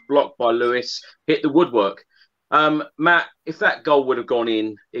Perisic, blocked by Lewis, hit the woodwork. Matt, if that goal would have gone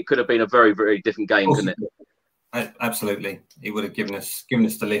in, it could have been a very, very different game, couldn't it? Absolutely. It would have given us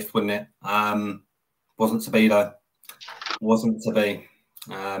the lift, wouldn't it? Wasn't to be, though. Wasn't to be.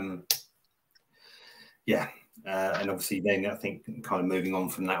 And obviously then I think kind of moving on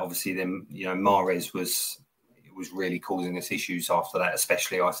from that, obviously then, Mahrez was really causing us issues after that,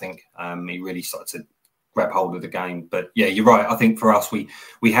 especially, I think. He really started to grab hold of the game. But yeah, you're right. I think for us, we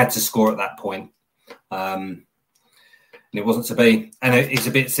had to score at that point. And it wasn't to be. And it's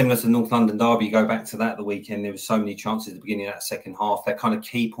a bit similar to North London derby. You go back to that the weekend, there were so many chances at the beginning of that second half. They're kind of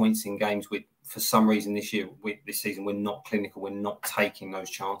key points in games. For some reason this season, we're not clinical. We're not taking those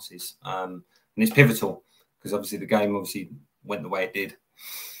chances. And it's pivotal because obviously the game went the way it did.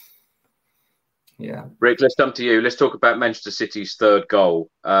 Yeah. Rick, let's come to you. Let's talk about Manchester City's third goal.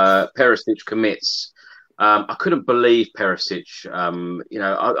 Perisic commits. I couldn't believe Perisic.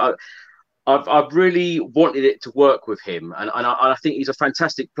 I've really wanted it to work with him, and I think he's a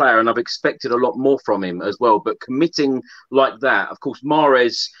fantastic player, and I've expected a lot more from him as well. But committing like that, of course,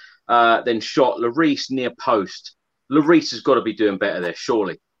 Mahrez then shot Lloris near post. Lloris has got to be doing better there,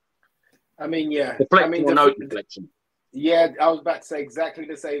 surely. I mean, yeah. Deflection or no deflection? Yeah, I was about to say exactly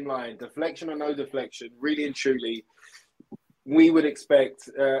the same line. Deflection or no deflection, really and truly, we would expect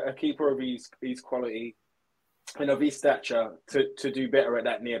a keeper of his quality and of his stature to do better at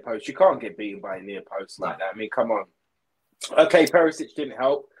that near post. You can't get beaten by a near post like that. I mean, come on. Okay, Perisic didn't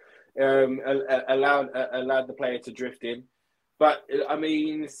help. Allowed the player to drift in. But, I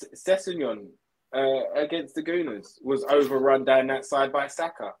mean, Sessegnon against the Gooners was overrun down that side by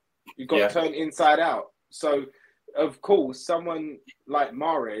Saka. You got turned inside out. So, of course, someone like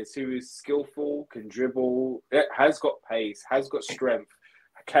Mahrez, who is skillful, can dribble, has got pace, has got strength,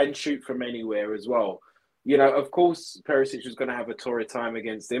 can shoot from anywhere as well. Of course, Perisic was going to have a torrid time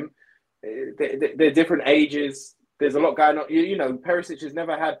against him. They're different ages. There's a lot going on. Perisic has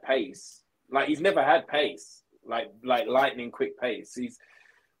never had pace. He's never had pace. Like lightning quick pace. He's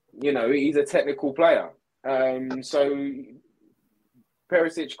a technical player. So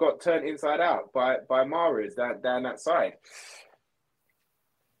Perisic got turned inside out by Mahrez down that side.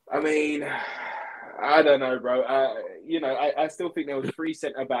 I mean, I don't know, bro. I still think there was 3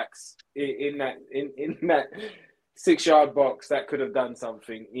 centre backs in that 6-yard box that could have done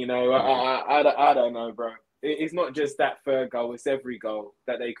something. I don't know, bro. It's not just that third goal; it's every goal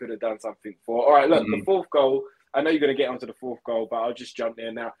that they could have done something for. All right, look, the fourth goal. I know you're going to get onto the fourth goal, but I'll just jump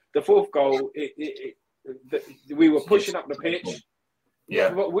there now. The fourth goal, we were pushing up the pitch.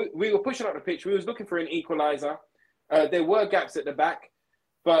 Yeah, we were pushing up the pitch. We was looking for an equaliser. There were gaps at the back.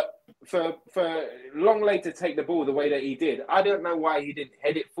 But for Longley to take the ball the way that he did, I don't know why he didn't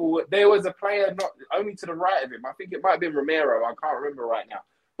head it forward. There was a player not only to the right of him. I think it might have been Romero. I can't remember right now.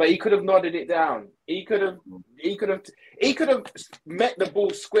 But he could have nodded it down. He could have met the ball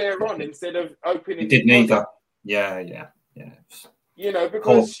square on instead of opening. He did neither. Yeah.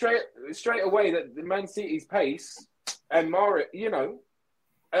 Because straight away that the Man City's pace and Mara,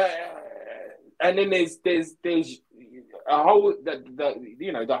 and then there's a whole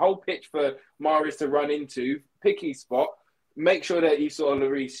the whole pitch for Mahrez to run into, pick his spot, make sure that he saw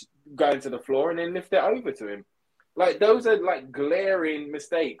Lloris going to the floor, and then lift it over to him. Those are glaring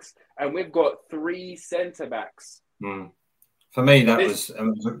mistakes, and we've got 3 centre backs. For me, that was a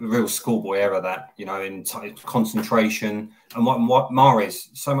real schoolboy error. That in concentration, and what Mahrez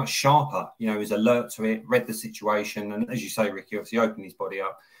so much sharper. Was alert to it, read the situation, and as you say, Ricky, obviously opened his body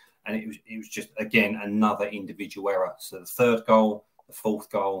up. And it was just, again, another individual error. So the third goal, the fourth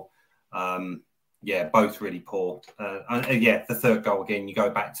goal, both really poor. The third goal, again, you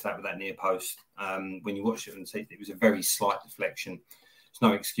go back to that with that near post. When you watch it and see it was a very slight deflection. There's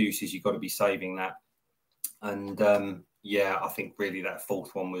no excuses. You've got to be saving that. And, I think really that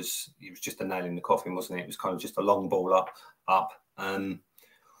fourth one was just a nail in the coffin, wasn't it? It was kind of just a long ball up.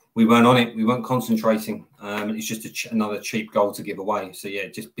 we weren't on it. We weren't concentrating. It's just another cheap goal to give away. So yeah,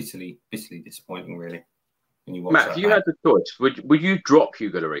 just bitterly disappointing, really. When you watch Matt, if you had the choice, would you drop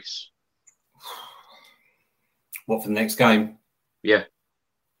Hugo Lloris? What, for the next game? Yeah.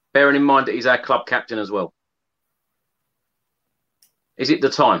 Bearing in mind that he's our club captain as well. Is it the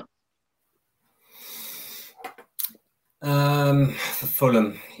time? For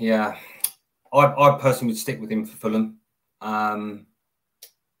Fulham, yeah. I personally would stick with him for Fulham.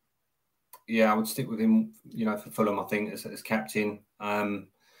 Yeah, I would stick with him, for Fulham, I think, as captain, and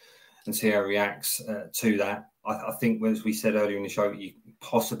see how he reacts to that. I think, as we said earlier in the show,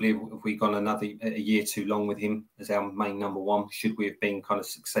 possibly if we gone a year too long with him as our main number one, should we have been kind of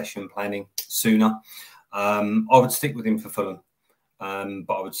succession planning sooner? I would stick with him for Fulham,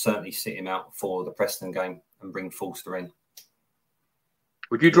 but I would certainly sit him out for the Preston game and bring Forster in.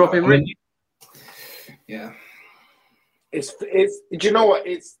 Would you drop him, Rick? Yeah. It's. Do you know what?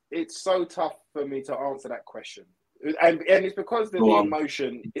 It's so tough for me to answer that question, and it's because of the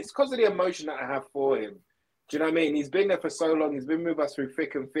emotion. It's because of the emotion that I have for him. Do you know what I mean? He's been there for so long. He's been with us through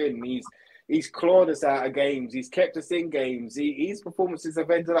thick and thin. He's clawed us out of games. He's kept us in games. His performances have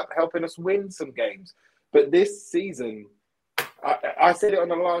ended up helping us win some games. But this season, I said it on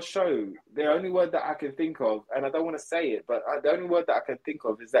the last show, the only word that I can think of, and I don't want to say it, but the only word that I can think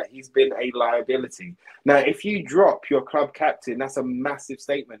of is that he's been a liability. Now, if you drop your club captain, that's a massive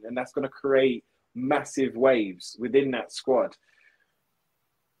statement, and that's going to create massive waves within that squad.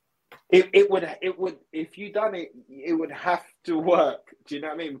 It would if you done it, it would have to work. Do you know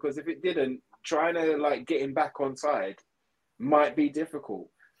what I mean? Because if it didn't, trying to get him back on side might be difficult.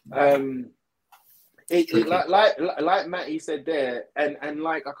 Like Matty said there, and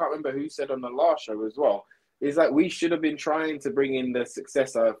like I can't remember who said on the last show as well, is that we should have been trying to bring in the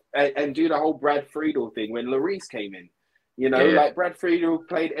successor and do the whole Brad Friedel thing when Lloris came in. Like Brad Friedel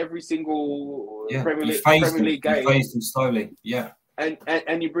played every single Premier League game. You phased him slowly, yeah.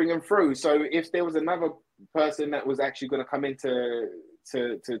 And you bring him through. So if there was another person that was actually going to come in to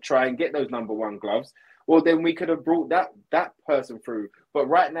try and get those number one gloves, well, then we could have brought that person through. But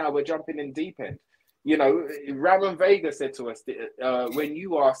right now we're jumping in deep end. Ramon Vega said to us when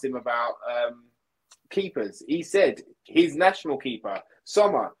you asked him about keepers, he said his national keeper,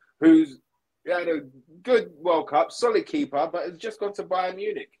 Sommer, who's had a good World Cup, solid keeper, but has just gone to Bayern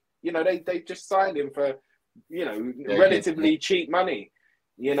Munich. They just signed him for relatively cheap money.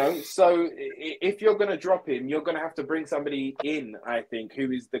 So if you're going to drop him, you're going to have to bring somebody in, I think,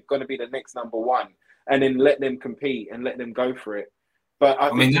 who is going to be the next number one, and then let them compete and let them go for it. But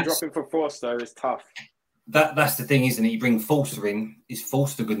I think dropping for Forster is tough. That's the thing, isn't it? You bring Forster in. Is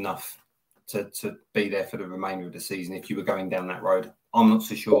Forster good enough to be there for the remainder of the season if you were going down that road? I'm not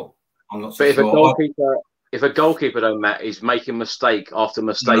so sure. If a goalkeeper, though, Matt, is making mistake after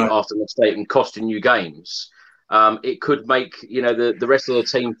mistake after mistake and costing you games, it could make the rest of the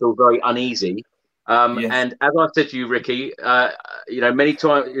team feel very uneasy. And as I said to you, Ricky, many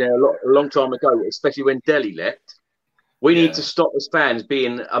times, a long time ago, especially when Delhi left, we need to stop as fans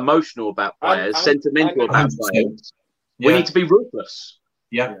being emotional about players, sentimental about players. We need to be ruthless.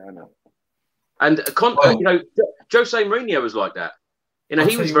 Yeah, I know. And Jose Mourinho was like that.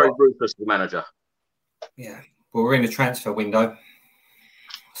 He was very ruthless, the manager. Yeah, well, we're in a transfer window,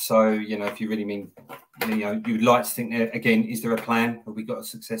 so if you really mean, you'd like to think there again. Is there a plan? Have we got a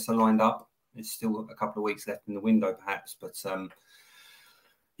successor lined up? There's still a couple of weeks left in the window, perhaps, but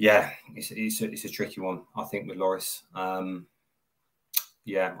it's a tricky one, I think, with Lloris. I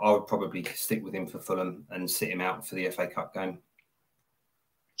would probably stick with him for Fulham and sit him out for the FA Cup game.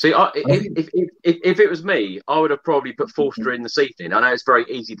 See, if it was me, I would have probably put Forster in this evening. I know it's very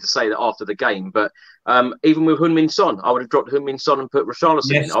easy to say that after the game, but even with Heung-min Son, I would have dropped Heung-min Son and put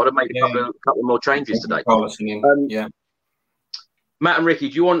Richarlison in. I would have made a couple more changes today. Matt and Ricky,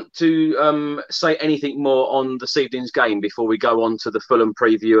 do you want to say anything more on this evening's game before we go on to the Fulham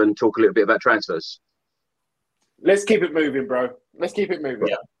preview and talk a little bit about transfers? Let's keep it moving, bro. Let's keep it moving.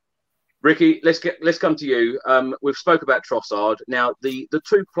 Yeah. Ricky, let's come to you. We've spoke about Trossard. Now, the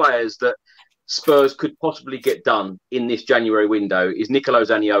two players that Spurs could possibly get done in this January window is Nicolo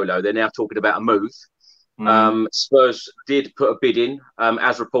Zaniolo. They're now talking about a move. Spurs did put a bid in,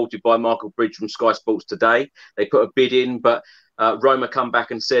 as reported by Michael Bridge from Sky Sports today. They put a bid in, but Roma come back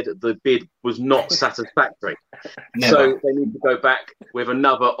and said the bid was not satisfactory. So they need to go back with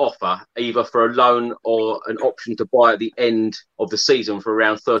another offer, either for a loan or an option to buy at the end of the season for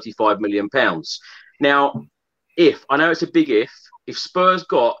around £35 million. Now, I know it's a big if Spurs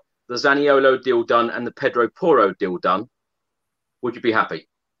got the Zaniolo deal done and the Pedro Porro deal done, would you be happy?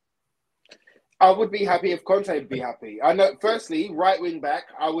 I would be happy if Conte would be happy. I know, firstly, right wing back,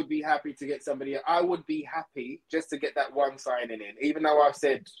 I would be happy to get somebody. I would be happy just to get that one signing in, even though I've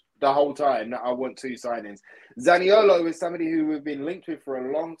said the whole time that I want 2 signings. Zaniolo is somebody who we've been linked with for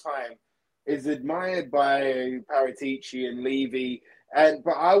a long time, is admired by Paratici and Levy.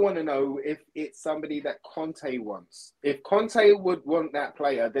 But I want to know if it's somebody that Conte wants. If Conte would want that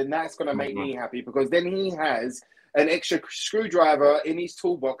player, then that's going to make me happy, because then he has an extra screwdriver in his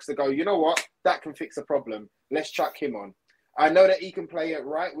toolbox to go, you know what, that can fix a problem. Let's chuck him on. I know that he can play at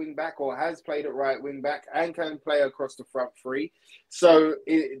right wing back, or has played at right wing back, and can play across the front 3. So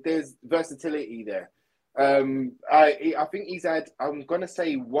there's versatility there. I think he's had, I'm going to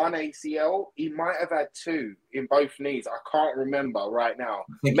say 1 ACL. He might have had 2 in both knees. I can't remember right now.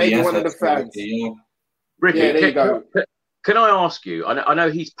 Maybe one of the fans. Ricky, yeah, there you go. Can I ask you, I know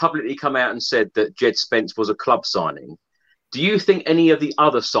he's publicly come out and said that Jed Spence was a club signing. Do you think any of the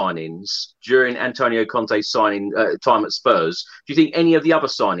other signings during Antonio Conte's signing time at Spurs, do you think any of the other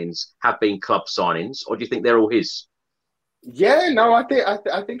signings have been club signings, or do you think they're all his? Yeah, no, I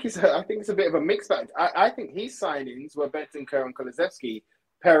think it's a bit of a mixed bag. I think his signings were Bentancur and Kulusevski.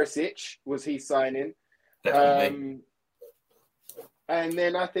 Perisic was his signing. Definitely. And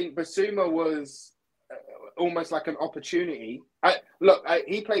then I think Basuma was almost like an opportunity.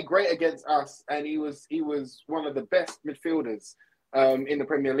 He played great against us, and he was one of the best midfielders in the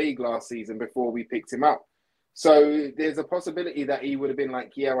Premier League last season before we picked him up. So there's a possibility that he would have been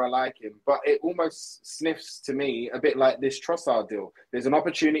like, yeah, I like him. But it almost sniffs to me a bit like this Trossard deal. There's an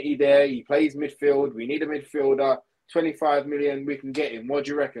opportunity there. He plays midfield. We need a midfielder. 25 million, we can get him. What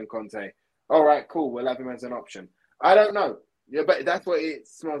do you reckon, Conte? All right, cool. We'll have him as an option. I don't know. Yeah, but that's what it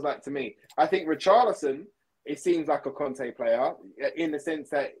smells like to me. I think Richarlison, it seems like a Conte player in the sense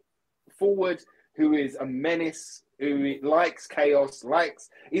that forward who is a menace, who likes chaos,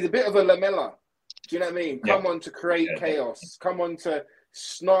 he's a bit of a Lamella. Do you know what I mean? Yeah. Come on to create chaos. Come on to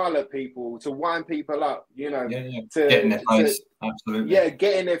snarl at people, to wind people up, you know. To get in their face. Absolutely. Yeah,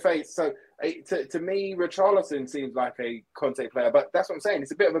 get in their face. So to me, Richarlison seems like a Conte player, but that's what I'm saying.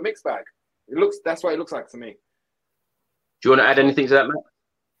 It's a bit of a mixed bag. That's what it looks like to me. Do you want to add anything to that, Matt?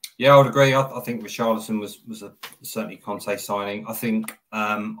 Yeah, I would agree. I think Richarlison was a certainly Conte signing. I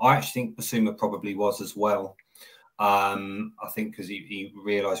actually think Basuma probably was as well. I think because he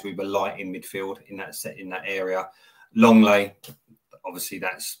realised we were light in midfield in that area. Longley, obviously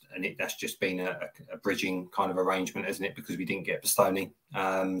that's just been a bridging kind of arrangement, isn't it? Because we didn't get Bastoni,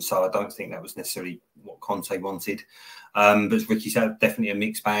 so I don't think that was necessarily what Conte wanted. But as Ricky said, definitely a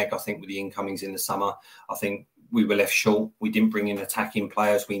mixed bag. I think with the incomings in the summer, I think we were left short. We didn't bring in attacking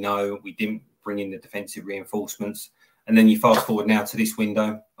players. We didn't bring in the defensive reinforcements. And then you fast forward now to this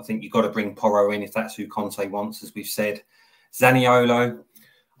window. I think you've got to bring Porro in if that's who Conte wants, as we've said. Zaniolo,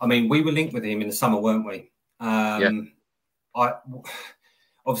 I mean, we were linked with him in the summer, weren't we? Obviously,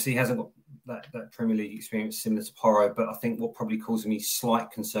 he hasn't got that Premier League experience similar to Porro, but I think what probably caused me slight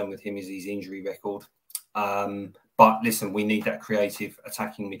concern with him is his injury record. But listen, we need that creative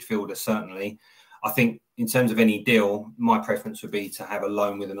attacking midfielder, certainly. I think in terms of any deal, my preference would be to have a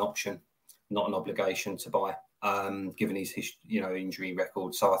loan with an option, not an obligation to buy. Given his injury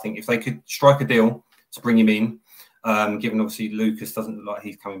record. So I think if they could strike a deal to bring him in, given obviously Lucas doesn't look like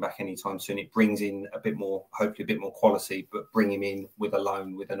he's coming back anytime soon, it brings in hopefully a bit more quality, but bring him in with a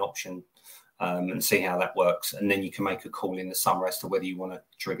loan with an option and see how that works. And then you can make a call in the summer as to whether you want to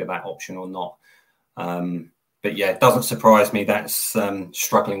trigger that option or not. But yeah, it doesn't surprise me that's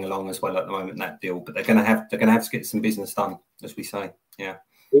struggling along as well at the moment, that deal. But they're going to have to get some business done, as we say. Yeah.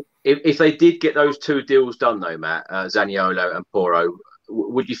 If they did get those 2 deals done, though, Matt, Zaniolo and Porro,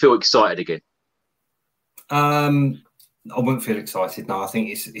 would you feel excited again? I wouldn't feel excited. No, I think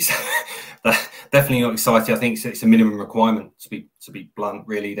it's definitely not excited. I think it's a minimum requirement to be blunt.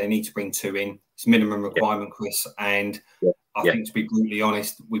 Really, they need to bring 2 in. It's a minimum requirement, Chris. And I think, to be brutally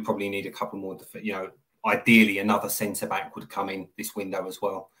honest, we probably need a couple more. Ideally, another centre back would come in this window as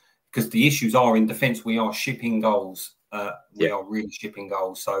well, because the issues are in defence. We are shipping goals. We are really shipping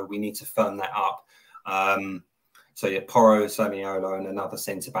goals, so we need to firm that up. Porro, Zaniolo, and another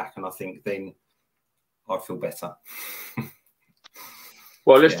centre back, and I think then I'd feel better.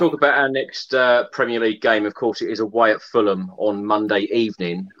 Well, let's talk about our next Premier League game. Of course, it is away at Fulham on Monday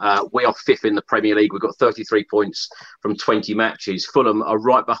evening. We are 5th in the Premier League. We've got 33 points from 20 matches. Fulham are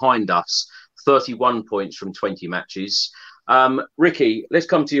right behind us, 31 points from 20 matches. Ricky, let's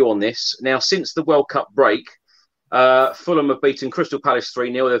come to you on this. Now, since the World Cup break, Fulham have beaten Crystal Palace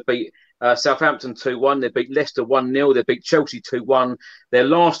 3-0. They've beat Southampton 2-1. They beat Leicester 1-0. They beat Chelsea 2-1. Their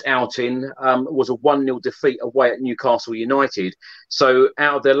last outing was a 1-0 defeat away at Newcastle United. So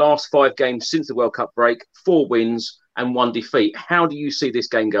out of their last 5 games since the World Cup break, 4 wins and 1 defeat. How do you see this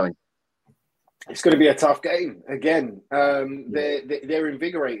game going? It's going to be a tough game again. They're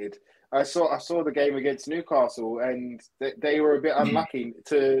invigorated. I saw the game against Newcastle, and they were a bit unlucky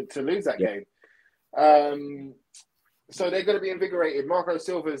to lose that game. So they're going to be invigorated. Marco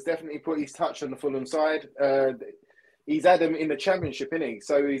Silva's definitely put his touch on the Fulham side. He's had them in the Championship, isn't he?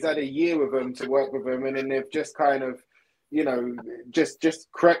 So he's had a year with them to work with them, and then they've just kind of,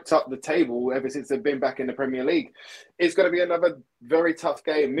 just crept up the table ever since they've been back in the Premier League. It's going to be another very tough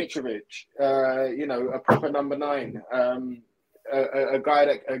game. Mitrovic, a proper number 9, a guy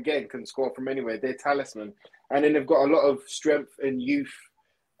that, again, can score from anywhere. They're talisman. And then they've got a lot of strength and youth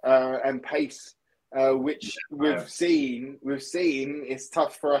and pace, which we've seen it's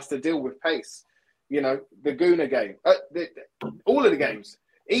tough for us to deal with pace. The Guna game, all of the games.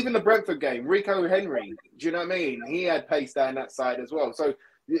 Even the Brentford game, Rico Henry, do you know what I mean? He had pace down that side as well. So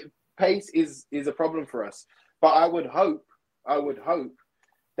pace is a problem for us. But I would hope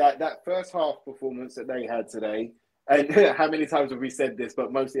that first half performance that they had today, and how many times have we said this,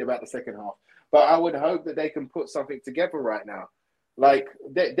 but mostly about the second half. But I would hope that they can put something together right now. Like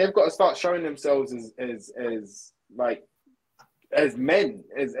they've got to start showing themselves as men,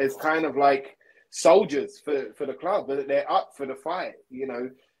 as kind of like soldiers for the club, but they're up for the fight.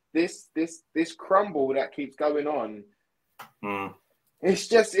 This crumble that keeps going on.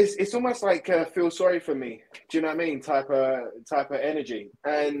 It's almost like feel sorry for me. Do you know what I mean? Type of energy.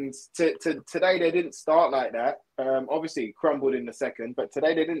 And today they didn't start like that. Obviously crumbled in the second, but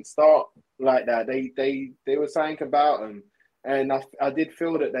today they didn't start like that. They were saying about them, and I did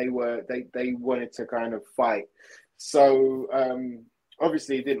feel that they wanted to kind of fight. So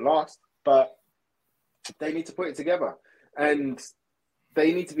obviously it didn't last, but they need to put it together, and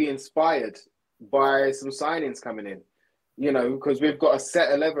they need to be inspired by some signings coming in. Because we've got a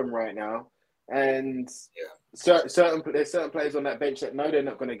set 11 right now, and there's certain players on that bench that know they're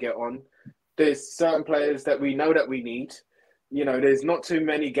not going to get on. There's certain players that we know that we need. There's not too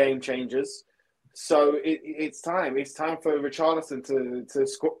many game changers. So it's time. It's time for Richarlison to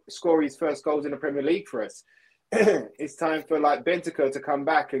score his first goals in the Premier League for us. It's time for Bentancur to come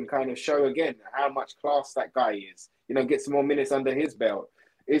back and kind of show again how much class that guy is. Get some more minutes under his belt.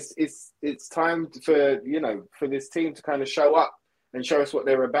 It's time for this team to kind of show up and show us what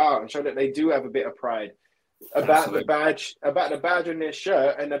they're about, and show that they do have a bit of pride about the badge on their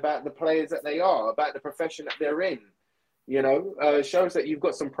shirt, and about the players that they are, about the profession that they're in. Shows that you've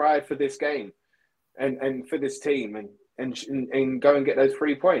got some pride for this game and for this team, and go and get those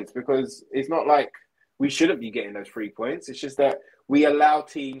 3 points, because it's not like we shouldn't be getting those 3 points. It's just that we allow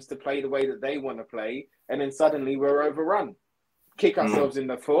teams to play the way that they want to play, and then suddenly we're overrun. Kick ourselves in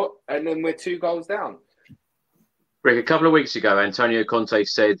the foot, and then we're 2 goals down. Rick, a couple of weeks ago, Antonio Conte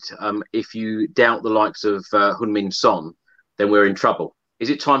said, if you doubt the likes of Heung-min Son, then we're in trouble. Is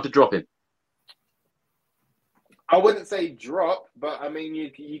it time to drop him? I wouldn't say drop, but I mean,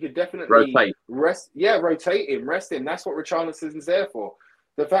 you could definitely rotate. Rotate him, rest him. That's what Richarlison's there for.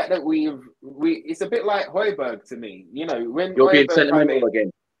 The fact that it's a bit like Højbjerg to me. When you're being Højbjerg sentimental again.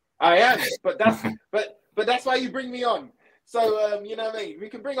 I am, but that's why you bring me on. So, you know what I mean? We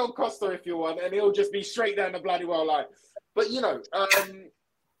can bring on Costa if you want, and he'll just be straight down the bloody well line. But, when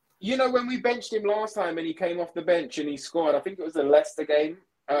we benched him last time and he came off the bench and he scored, I think it was the Leicester game,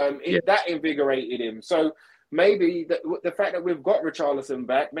 that invigorated him. So maybe the fact that we've got Richarlison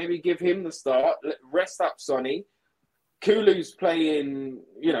back, maybe give him the start, rest up Sonny. Kulu's playing,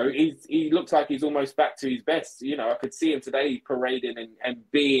 he looks like he's almost back to his best. I could see him today parading and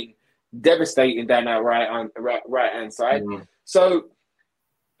being devastating down that right hand side. So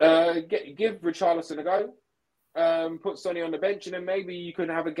give Richarlison a go, put Sonny on the bench, and then maybe you can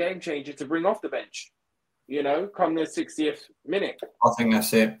have a game changer to bring off the bench, come the 60th minute. I think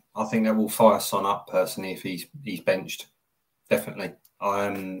that's it. I think that will fire Son up personally if he's benched. Definitely.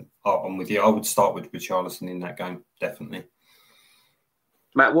 I'm with you. I would start with Richarlison in that game, definitely.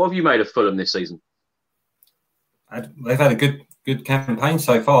 Matt, what have you made of Fulham this season? They've had a good campaign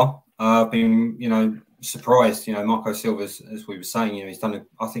so far. I've been, surprised. Marco Silva, as we were saying, he's done a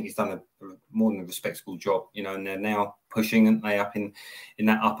more than a respectable job. And they're now pushing, aren't they, up in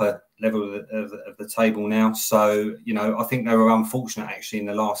that upper level of the table now. So, I think they were unfortunate actually in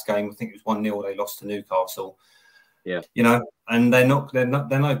the last game. I think it was 1-0. They lost to Newcastle. Yeah. And they're no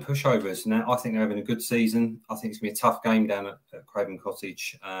pushovers. Now I think they're having a good season. I think it's gonna be a tough game down at Craven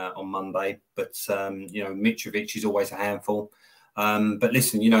Cottage on Monday. But Mitrovic is always a handful. But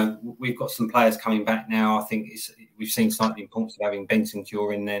listen, we've got some players coming back now. I think we've seen slightly importance of having Benson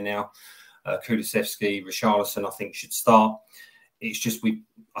Cure in there now. Kulusevski, Richarlison, I think should start. It's just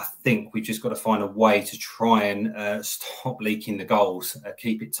I think we've just got to find a way to try and stop leaking the goals,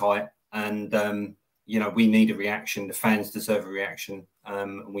 keep it tight, and we need a reaction. The fans deserve a reaction.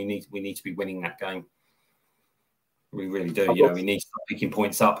 We need to be winning that game. We really do. We need to start picking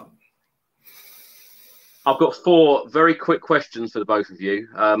points up. I've got 4 very quick questions for the both of you,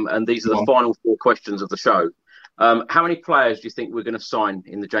 and these are the final 4 questions of the show. How many players do you think we're going to sign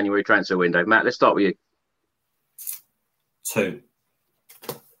in the January transfer window? Matt, let's start with you. 2.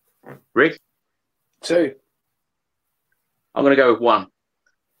 Rick? 2. I'm going to go with 1.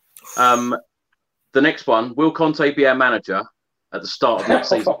 The next one, will Conte be our manager at the start of next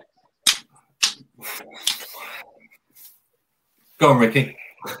season? Go on, Ricky.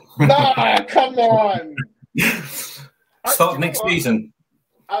 No, come on. Start next season.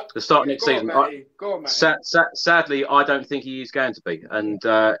 The start of next season. Go on, Matty. Sadly, I don't think he is going to be, and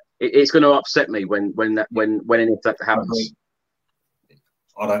it's going to upset me when and if that happens.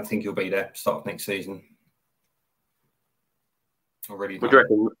 I don't think he'll be there start of next season. Already. What do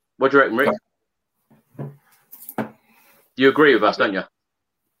you reckon, Rick? You agree with us, don't you?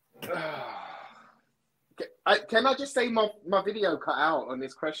 Can I just say my video cut out on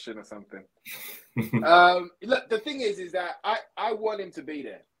this question or something? Look, the thing is that I want him to be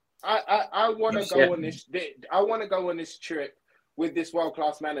there. I want to go on this. I want to go on this trip with this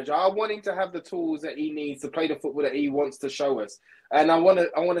world-class manager. I want him to have the tools that he needs to play the football that he wants to show us, and I want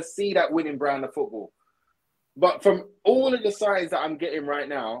to see that winning brand of football. But from all of the signs that I'm getting right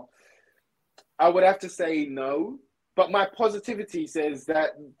now, I would have to say no. But my positivity says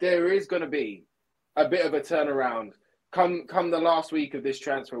that there is going to be a bit of a turnaround come the last week of this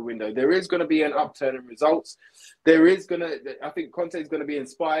transfer window. There is going to be an upturn in results. I think Conte is going to be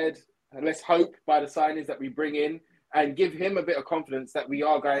inspired, and let's hope, by the signings that we bring in and give him a bit of confidence that we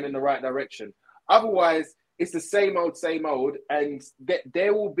are going in the right direction. Otherwise, it's the same old, and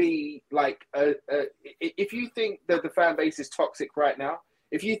there will be if you think that the fan base is toxic right now,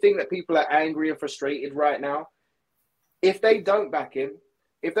 if you think that people are angry and frustrated right now, if they don't back him,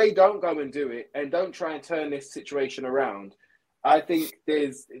 if they don't go and do it and don't try and turn this situation around, I think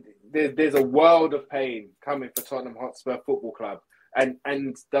there's a world of pain coming for Tottenham Hotspur Football Club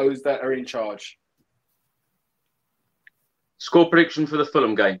and those that are in charge. Score prediction for the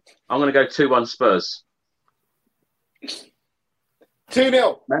Fulham game. I'm going to go 2-1 Spurs.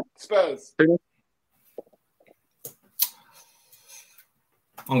 2-0 Spurs. 2-0.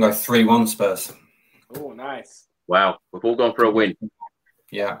 I'm going to go 3-1 Spurs. Oh, nice. Wow, we've all gone for a win.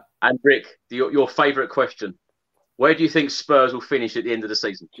 Yeah. And Rick, your favourite question. Where do you think Spurs will finish at the end of the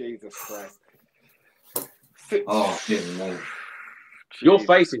season? Jesus Christ. Oh, shit, no. Your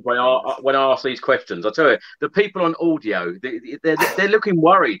faces when I ask these questions. I tell you, the people on audio, they're looking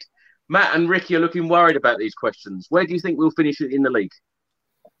worried. Matt and Ricky are looking worried about these questions. Where do you think we'll finish in the league?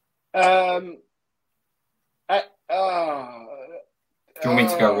 Do you want me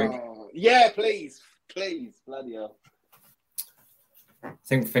to go, Rick? Yeah, please. Bloody hell. I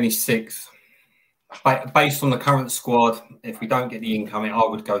think we finished 6th. Based on the current squad, if we don't get the incoming, I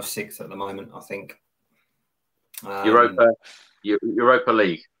would go 6th at the moment, I think. Europa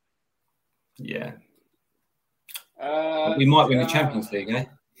League. Yeah. We might win the Champions League, eh?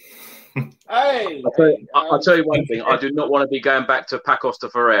 Hey! I'll tell you one thing. I do not want to be going back to Pacos de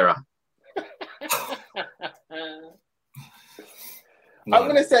Ferreira. No. I'm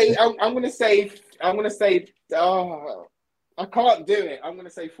gonna say. I can't do it. I'm gonna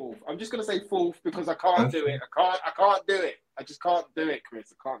say 4th. I'm just gonna say 4th because I can't do it. I can't do it. I just can't do it,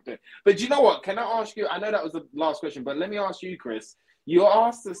 Chris. I can't do it. But do you know what? Can I ask you? I know that was the last question, but let me ask you, Chris. You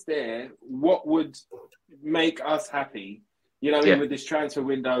asked us there what would make us happy, with this transfer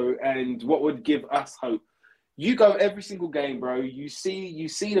window, and what would give us hope. You go every single game, bro. You see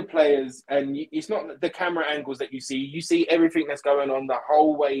the players, and it's not the camera angles that you see. You see everything that's going on the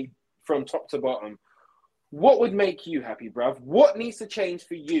whole way from top to bottom. What would make you happy, bruv? What needs to change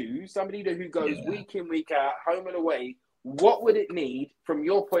for you, somebody who goes week in, week out, home and away? What would it need, from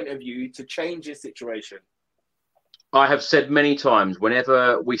your point of view, to change this situation? I have said many times,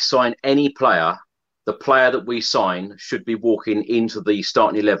 whenever we sign any player, the player that we sign should be walking into the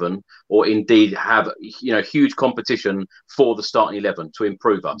starting 11, or indeed have huge competition for the starting 11 to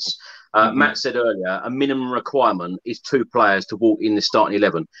improve us. Matt said earlier, a minimum requirement is 2 players to walk in the starting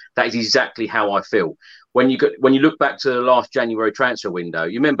 11. That is exactly how I feel. When you look back to the last January transfer window,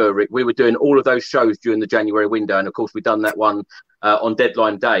 you remember, Rick, we were doing all of those shows during the January window, and of course we've done that one on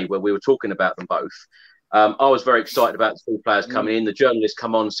deadline day where we were talking about them both. I was very excited about the 2 players coming in. The journalists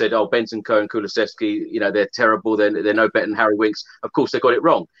come on and said, "Oh, Bentancur and Kulusevski, they're terrible. They're no better than Harry Winks." Of course, they got it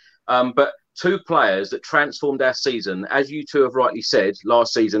wrong. But 2 players that transformed our season, as you 2 have rightly said,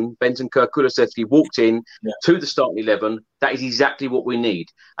 last season, Bentancur, Kulusevski walked in to the starting 11. That is exactly what we need.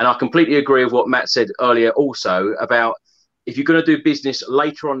 And I completely agree with what Matt said earlier also about if you're going to do business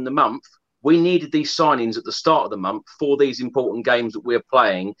later on in the month, we needed these signings at the start of the month for these important games that we're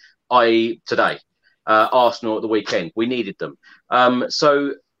playing, i.e. today, Arsenal at the weekend. We needed them.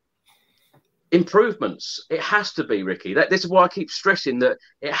 So improvements, it has to be, Ricky. This is why I keep stressing that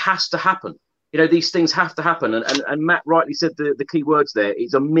it has to happen. These things have to happen. And Matt rightly said the key words there.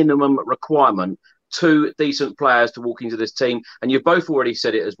 It's a minimum requirement, 2 decent players to walk into this team. And you've both already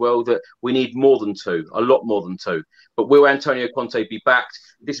said it as well, that we need more than 2, a lot more than 2. But will Antonio Conte be backed?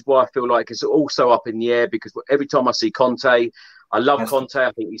 This is why I feel like it's also up in the air, because every time I see Conte, I love Conte.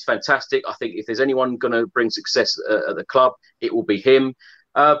 I think he's fantastic. I think if there's anyone going to bring success at the club, it will be him.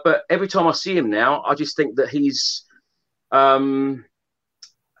 But every time I see him now, I just think that he's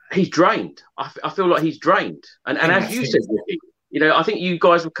drained. I feel like he's drained. And as you said, Ricky, I think you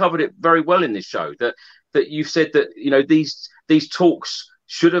guys have covered it very well in this show. That you've said that these talks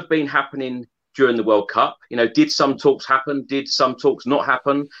should have been happening during the World Cup. Did some talks happen? Did some talks not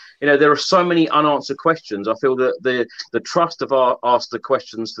happen? There are so many unanswered questions. I feel that the trust have asked the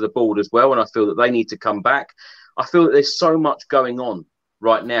questions to the board as well, and I feel that they need to come back. I feel that there's so much going on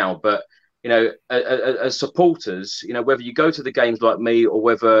right now, but as supporters, whether you go to the games like me or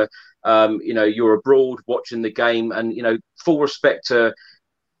whether you're abroad watching the game, and full respect to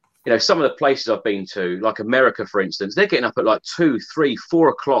some of the places I've been to, like America, for instance, they're getting up at like 2, 3, 4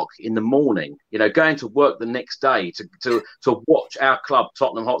 o'clock in the morning, going to work the next day to watch our club,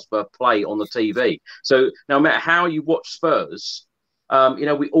 Tottenham Hotspur, play on the TV. So no matter how you watch Spurs,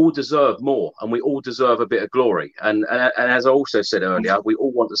 we all deserve more, and we all deserve a bit of glory. And as I also said earlier, we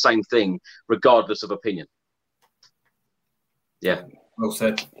all want the same thing, regardless of opinion. Yeah. Well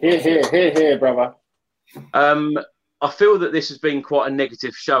said. Here, brother. I feel that this has been quite a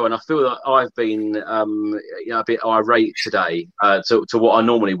negative show, and I feel that I've been, a bit irate today to what I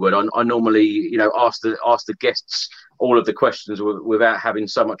normally would. I normally, ask the guests all of the questions without having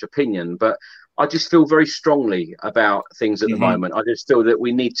so much opinion, but I just feel very strongly about things at the moment. I just feel that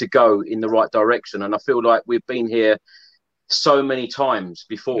we need to go in the right direction, and I feel like we've been here so many times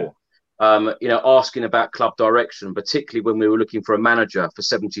before. Asking about club direction, particularly when we were looking for a manager for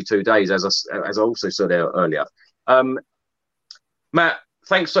 72 days, as I also said earlier. Matt,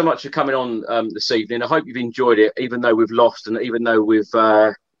 thanks so much for coming on this evening. I hope you've enjoyed it, even though we've lost, and even though we've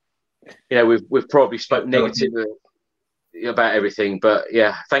probably spoke negative about everything. But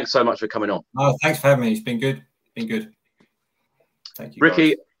yeah, thanks so much for coming on. Oh, thanks for having me. It's been good. Thank you, Ricky.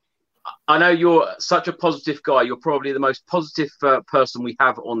 guys. I know you're such a positive guy. You're probably the most positive person we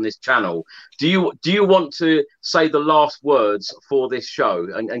have on this channel. Do you want to say the last words for this show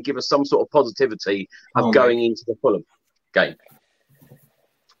and give us some sort of positivity of going into the Fulham game?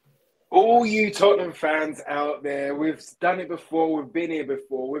 All you Tottenham fans out there, we've done it before. We've been here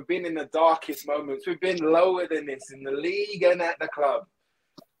before. We've been in the darkest moments. We've been lower than this in the league and at the club.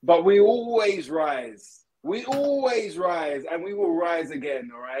 But we always rise. We always rise, and we will rise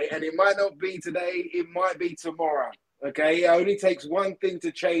again, all right? And it might not be today. It might be tomorrow, okay? It only takes one thing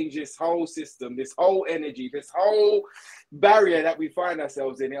to change this whole system, this whole energy, this whole barrier that we find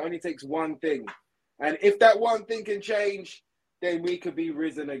ourselves in. It only takes one thing. And if that one thing can change, then we could be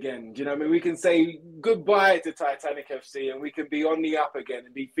risen again. Do you know what I mean? We can say goodbye to Titanic FC, and we can be on the up again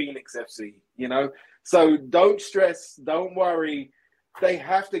and be Phoenix FC, So don't stress. Don't worry. They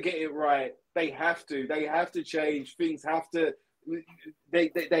have to get it right. They have to change. Things have to,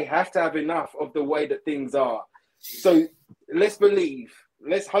 they have to have enough of the way that things are. So let's believe,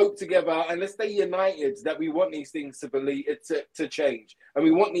 let's hope together, and let's stay united that we want these things to change. And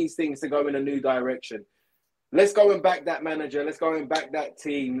we want these things to go in a new direction. Let's go and back that manager. Let's go and back that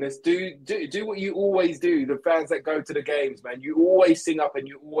team. Let's do what you always do. The fans that go to the games, man, you always sing up and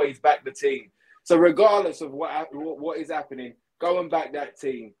you always back the team. So regardless of what is happening, go and back that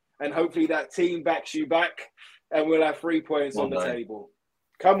team. And hopefully that team backs you back, and we'll have 3 points on the table.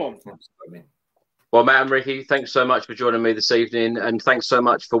 Come on. Well, Matt and Ricky, thanks so much for joining me this evening, and thanks so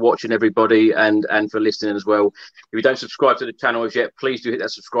much for watching, everybody, and for listening as well. If you don't subscribe to the channel as yet, please do hit that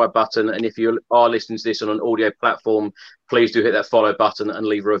subscribe button. And if you are listening to this on an audio platform, please do hit that follow button and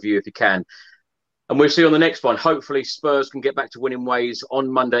leave a review if you can. And we'll see you on the next one. Hopefully Spurs can get back to winning ways on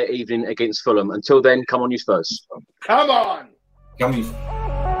Monday evening against Fulham. Until then, come on, you Spurs. Come on. Come on.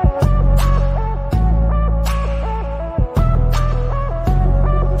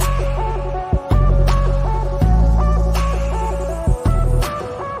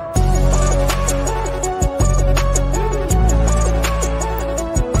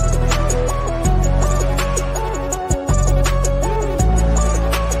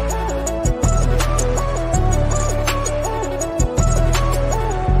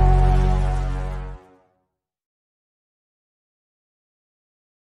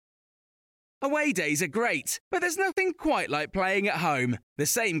 Away days are great, but there's nothing quite like playing at home. The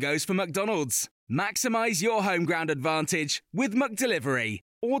same goes for McDonald's. Maximise your home ground advantage with McDelivery.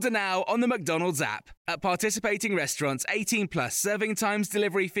 Order now on the McDonald's app. At participating restaurants, 18 plus serving times,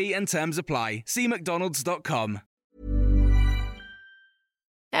 delivery fee and terms apply. See mcdonalds.com.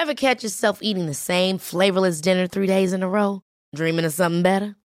 Ever catch yourself eating the same flavorless dinner 3 days in a row? Dreaming of something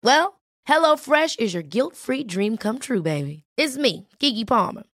better? Well, HelloFresh is your guilt-free dream come true, baby. It's me, Keke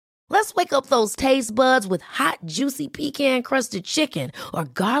Palmer. Let's wake up those taste buds with hot, juicy pecan-crusted chicken or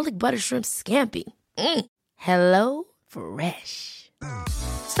garlic butter shrimp scampi. Hello Fresh.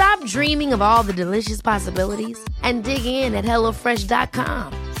 Stop dreaming of all the delicious possibilities and dig in at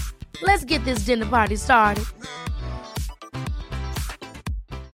HelloFresh.com. Let's get this dinner party started.